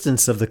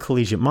existence of the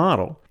collegiate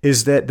model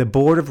is that the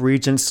Board of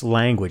Regents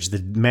language, the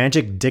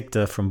magic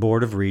dicta from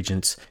Board of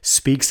Regents,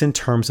 speaks in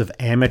terms of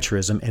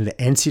amateurism, and the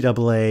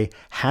NCAA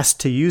has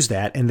to use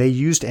that, and they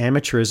used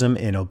amateurism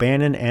in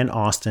O'Bannon and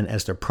Austin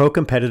as their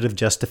pro-competitive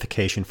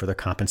justification for their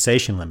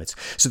compensation limits.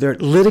 So they're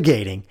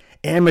litigating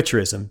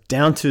amateurism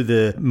down to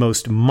the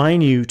most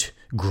minute,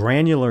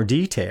 granular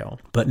detail,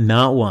 but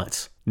not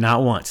once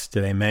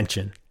do they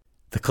mention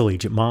the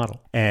collegiate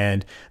model.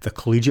 And the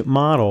collegiate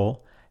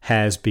model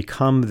has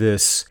become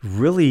this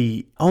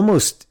really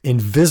almost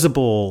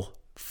invisible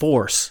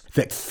force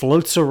that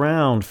floats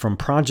around from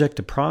project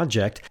to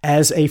project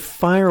as a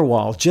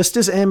firewall, just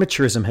as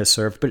amateurism has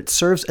served, but it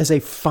serves as a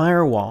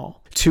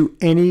firewall to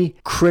any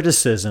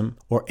criticism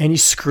or any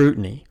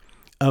scrutiny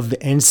of the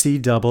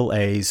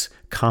NCAA's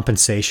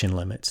compensation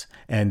limits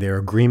and their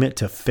agreement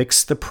to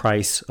fix the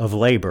price of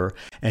labor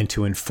and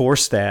to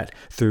enforce that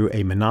through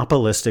a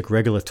monopolistic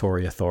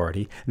regulatory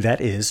authority that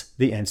is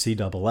the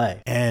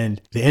NCAA.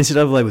 And the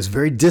NCAA was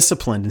very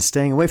disciplined in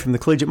staying away from the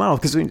collegiate model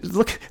because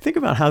think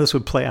about how this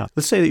would play out.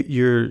 Let's say that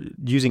you're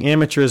using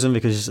amateurism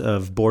because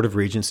of Board of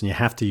Regents and you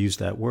have to use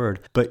that word,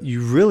 but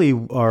you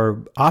really are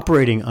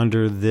operating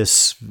under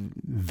this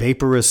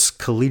vaporous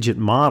collegiate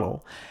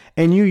model.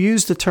 And you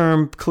use the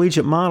term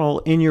collegiate model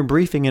in your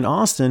briefing in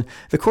Austin,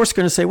 the court's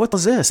going to say, what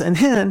is this? And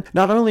then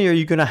not only are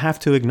you going to have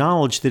to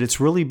acknowledge that it's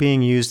really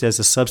being used as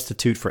a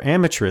substitute for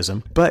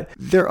amateurism, but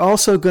they're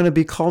also going to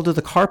be called to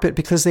the carpet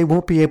because they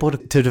won't be able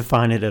to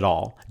define it at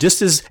all.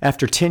 Just as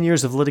after 10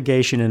 years of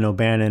litigation in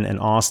O'Bannon and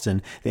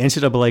Austin, the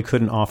NCAA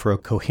couldn't offer a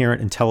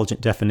coherent,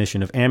 intelligent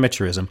definition of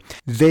amateurism,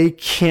 they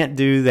can't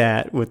do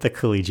that with the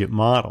collegiate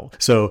model.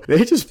 So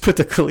they just put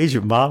the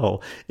collegiate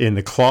model in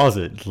the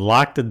closet,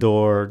 locked the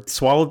door,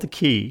 swallowed the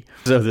key,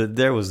 so that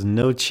there was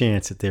no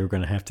chance that they were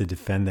going to have to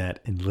defend that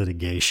in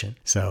litigation.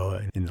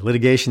 So in the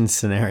litigation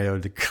scenario,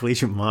 the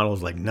collegiate model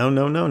is like,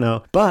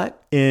 no.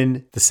 But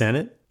in the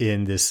Senate,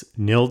 in this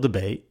NIL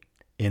debate,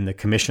 in the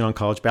Commission on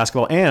College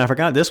Basketball, and I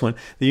forgot this one,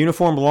 the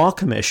Uniform Law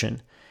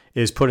Commission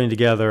is putting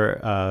together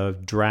a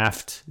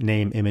draft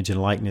name, image,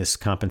 and likeness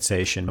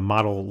compensation, a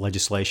model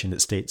legislation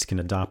that states can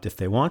adopt if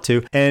they want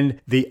to.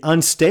 And the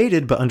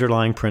unstated but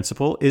underlying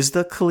principle is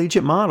the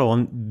collegiate model.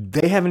 And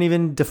they haven't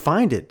even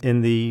defined it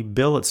in the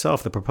bill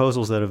itself, the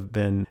proposals that have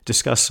been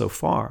discussed so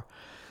far.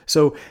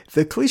 So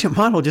the collegiate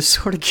model just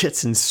sort of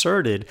gets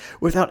inserted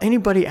without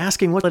anybody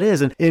asking what it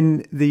is. And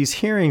in these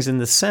hearings in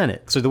the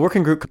Senate, so the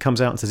working group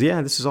comes out and says,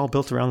 yeah, this is all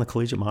built around the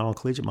collegiate model,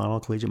 collegiate model,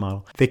 collegiate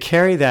model. They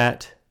carry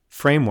that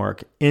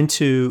framework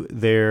into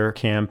their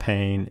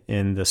campaign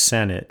in the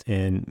Senate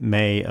in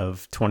May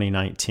of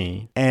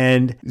 2019.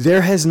 And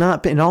there has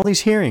not been, in all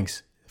these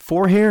hearings,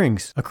 4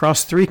 hearings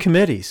across 3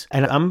 committees.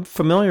 And I'm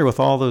familiar with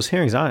all those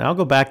hearings. I'll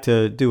go back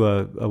to do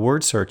a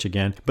word search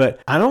again.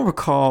 But I don't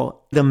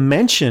recall the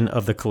mention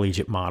of the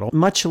collegiate model,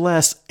 much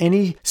less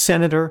any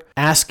senator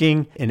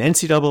asking an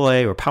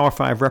NCAA or Power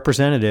 5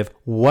 representative,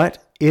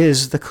 what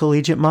is the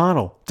collegiate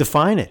model?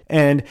 Define it.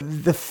 And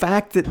the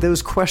fact that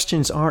those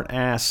questions aren't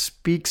asked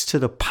speaks to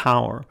the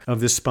power of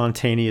this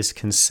spontaneous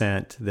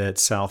consent that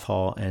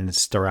Southall and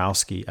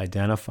Starowski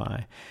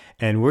identify.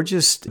 And the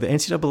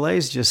NCAA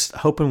is just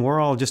hoping we're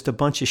all just a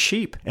bunch of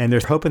sheep. And they're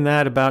hoping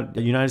that about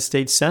United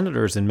States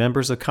senators and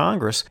members of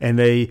Congress. And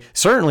they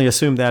certainly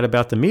assume that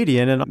about the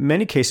media. And in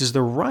many cases,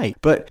 they're right.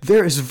 But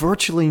there is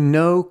virtually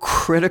no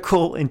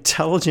critical,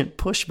 intelligent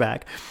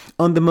pushback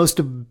on the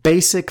most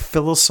basic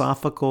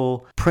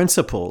philosophical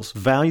principles,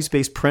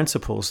 values-based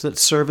principles that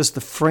serve as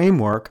the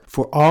framework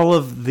for all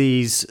of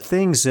these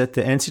things that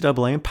the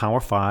NCAA and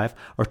Power 5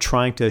 are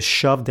trying to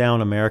shove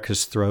down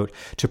America's throat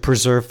to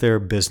preserve their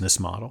business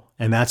model.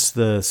 And that's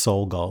the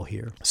sole goal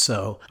here.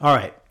 So, all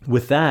right.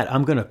 With that,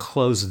 I'm going to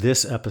close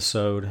this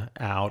episode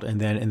out.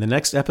 And then in the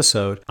next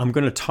episode, I'm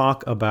going to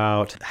talk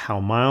about how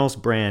Myles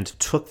Brand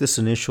took this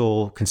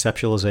initial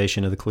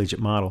conceptualization of the collegiate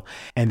model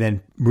and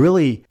then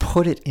really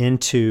put it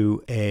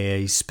into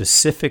a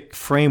specific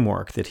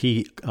framework that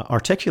he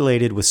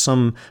articulated with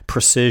some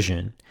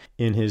precision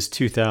in his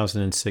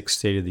 2006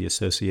 State of the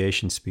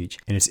Association speech.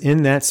 And it's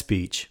in that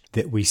speech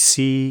that we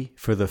see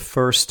for the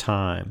first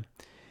time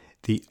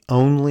the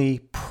only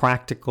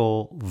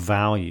practical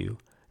value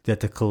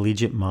that the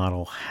collegiate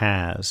model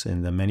has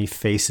in the many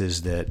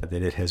faces that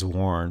it has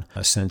worn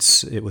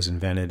since it was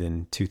invented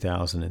in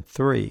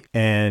 2003.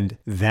 And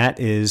that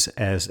is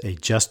as a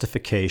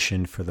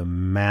justification for the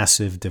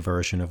massive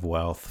diversion of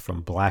wealth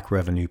from black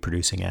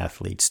revenue-producing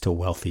athletes to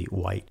wealthy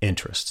white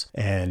interests.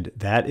 And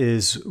that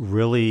is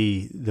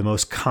really the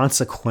most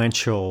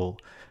consequential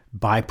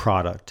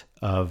byproduct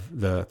of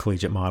the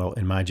collegiate model,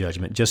 in my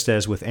judgment. Just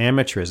as with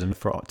amateurism,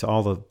 to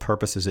all the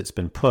purposes it's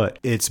been put,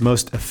 its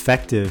most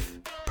effective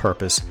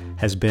purpose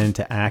has been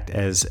to act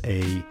as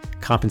a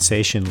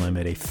compensation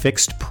limit, a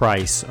fixed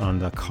price on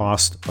the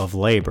cost of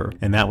labor,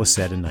 and that was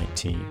set in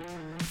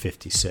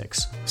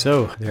 1956.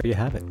 So there you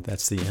have it.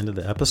 That's the end of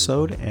the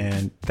episode,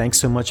 and thanks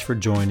so much for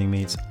joining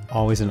me. It's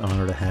always an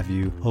honor to have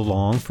you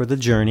along for the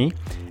journey,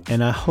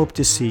 and I hope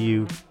to see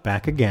you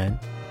back again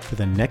for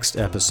the next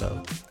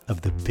episode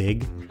of the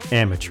Big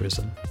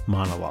Amateurism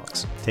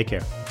Monologues. Take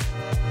care.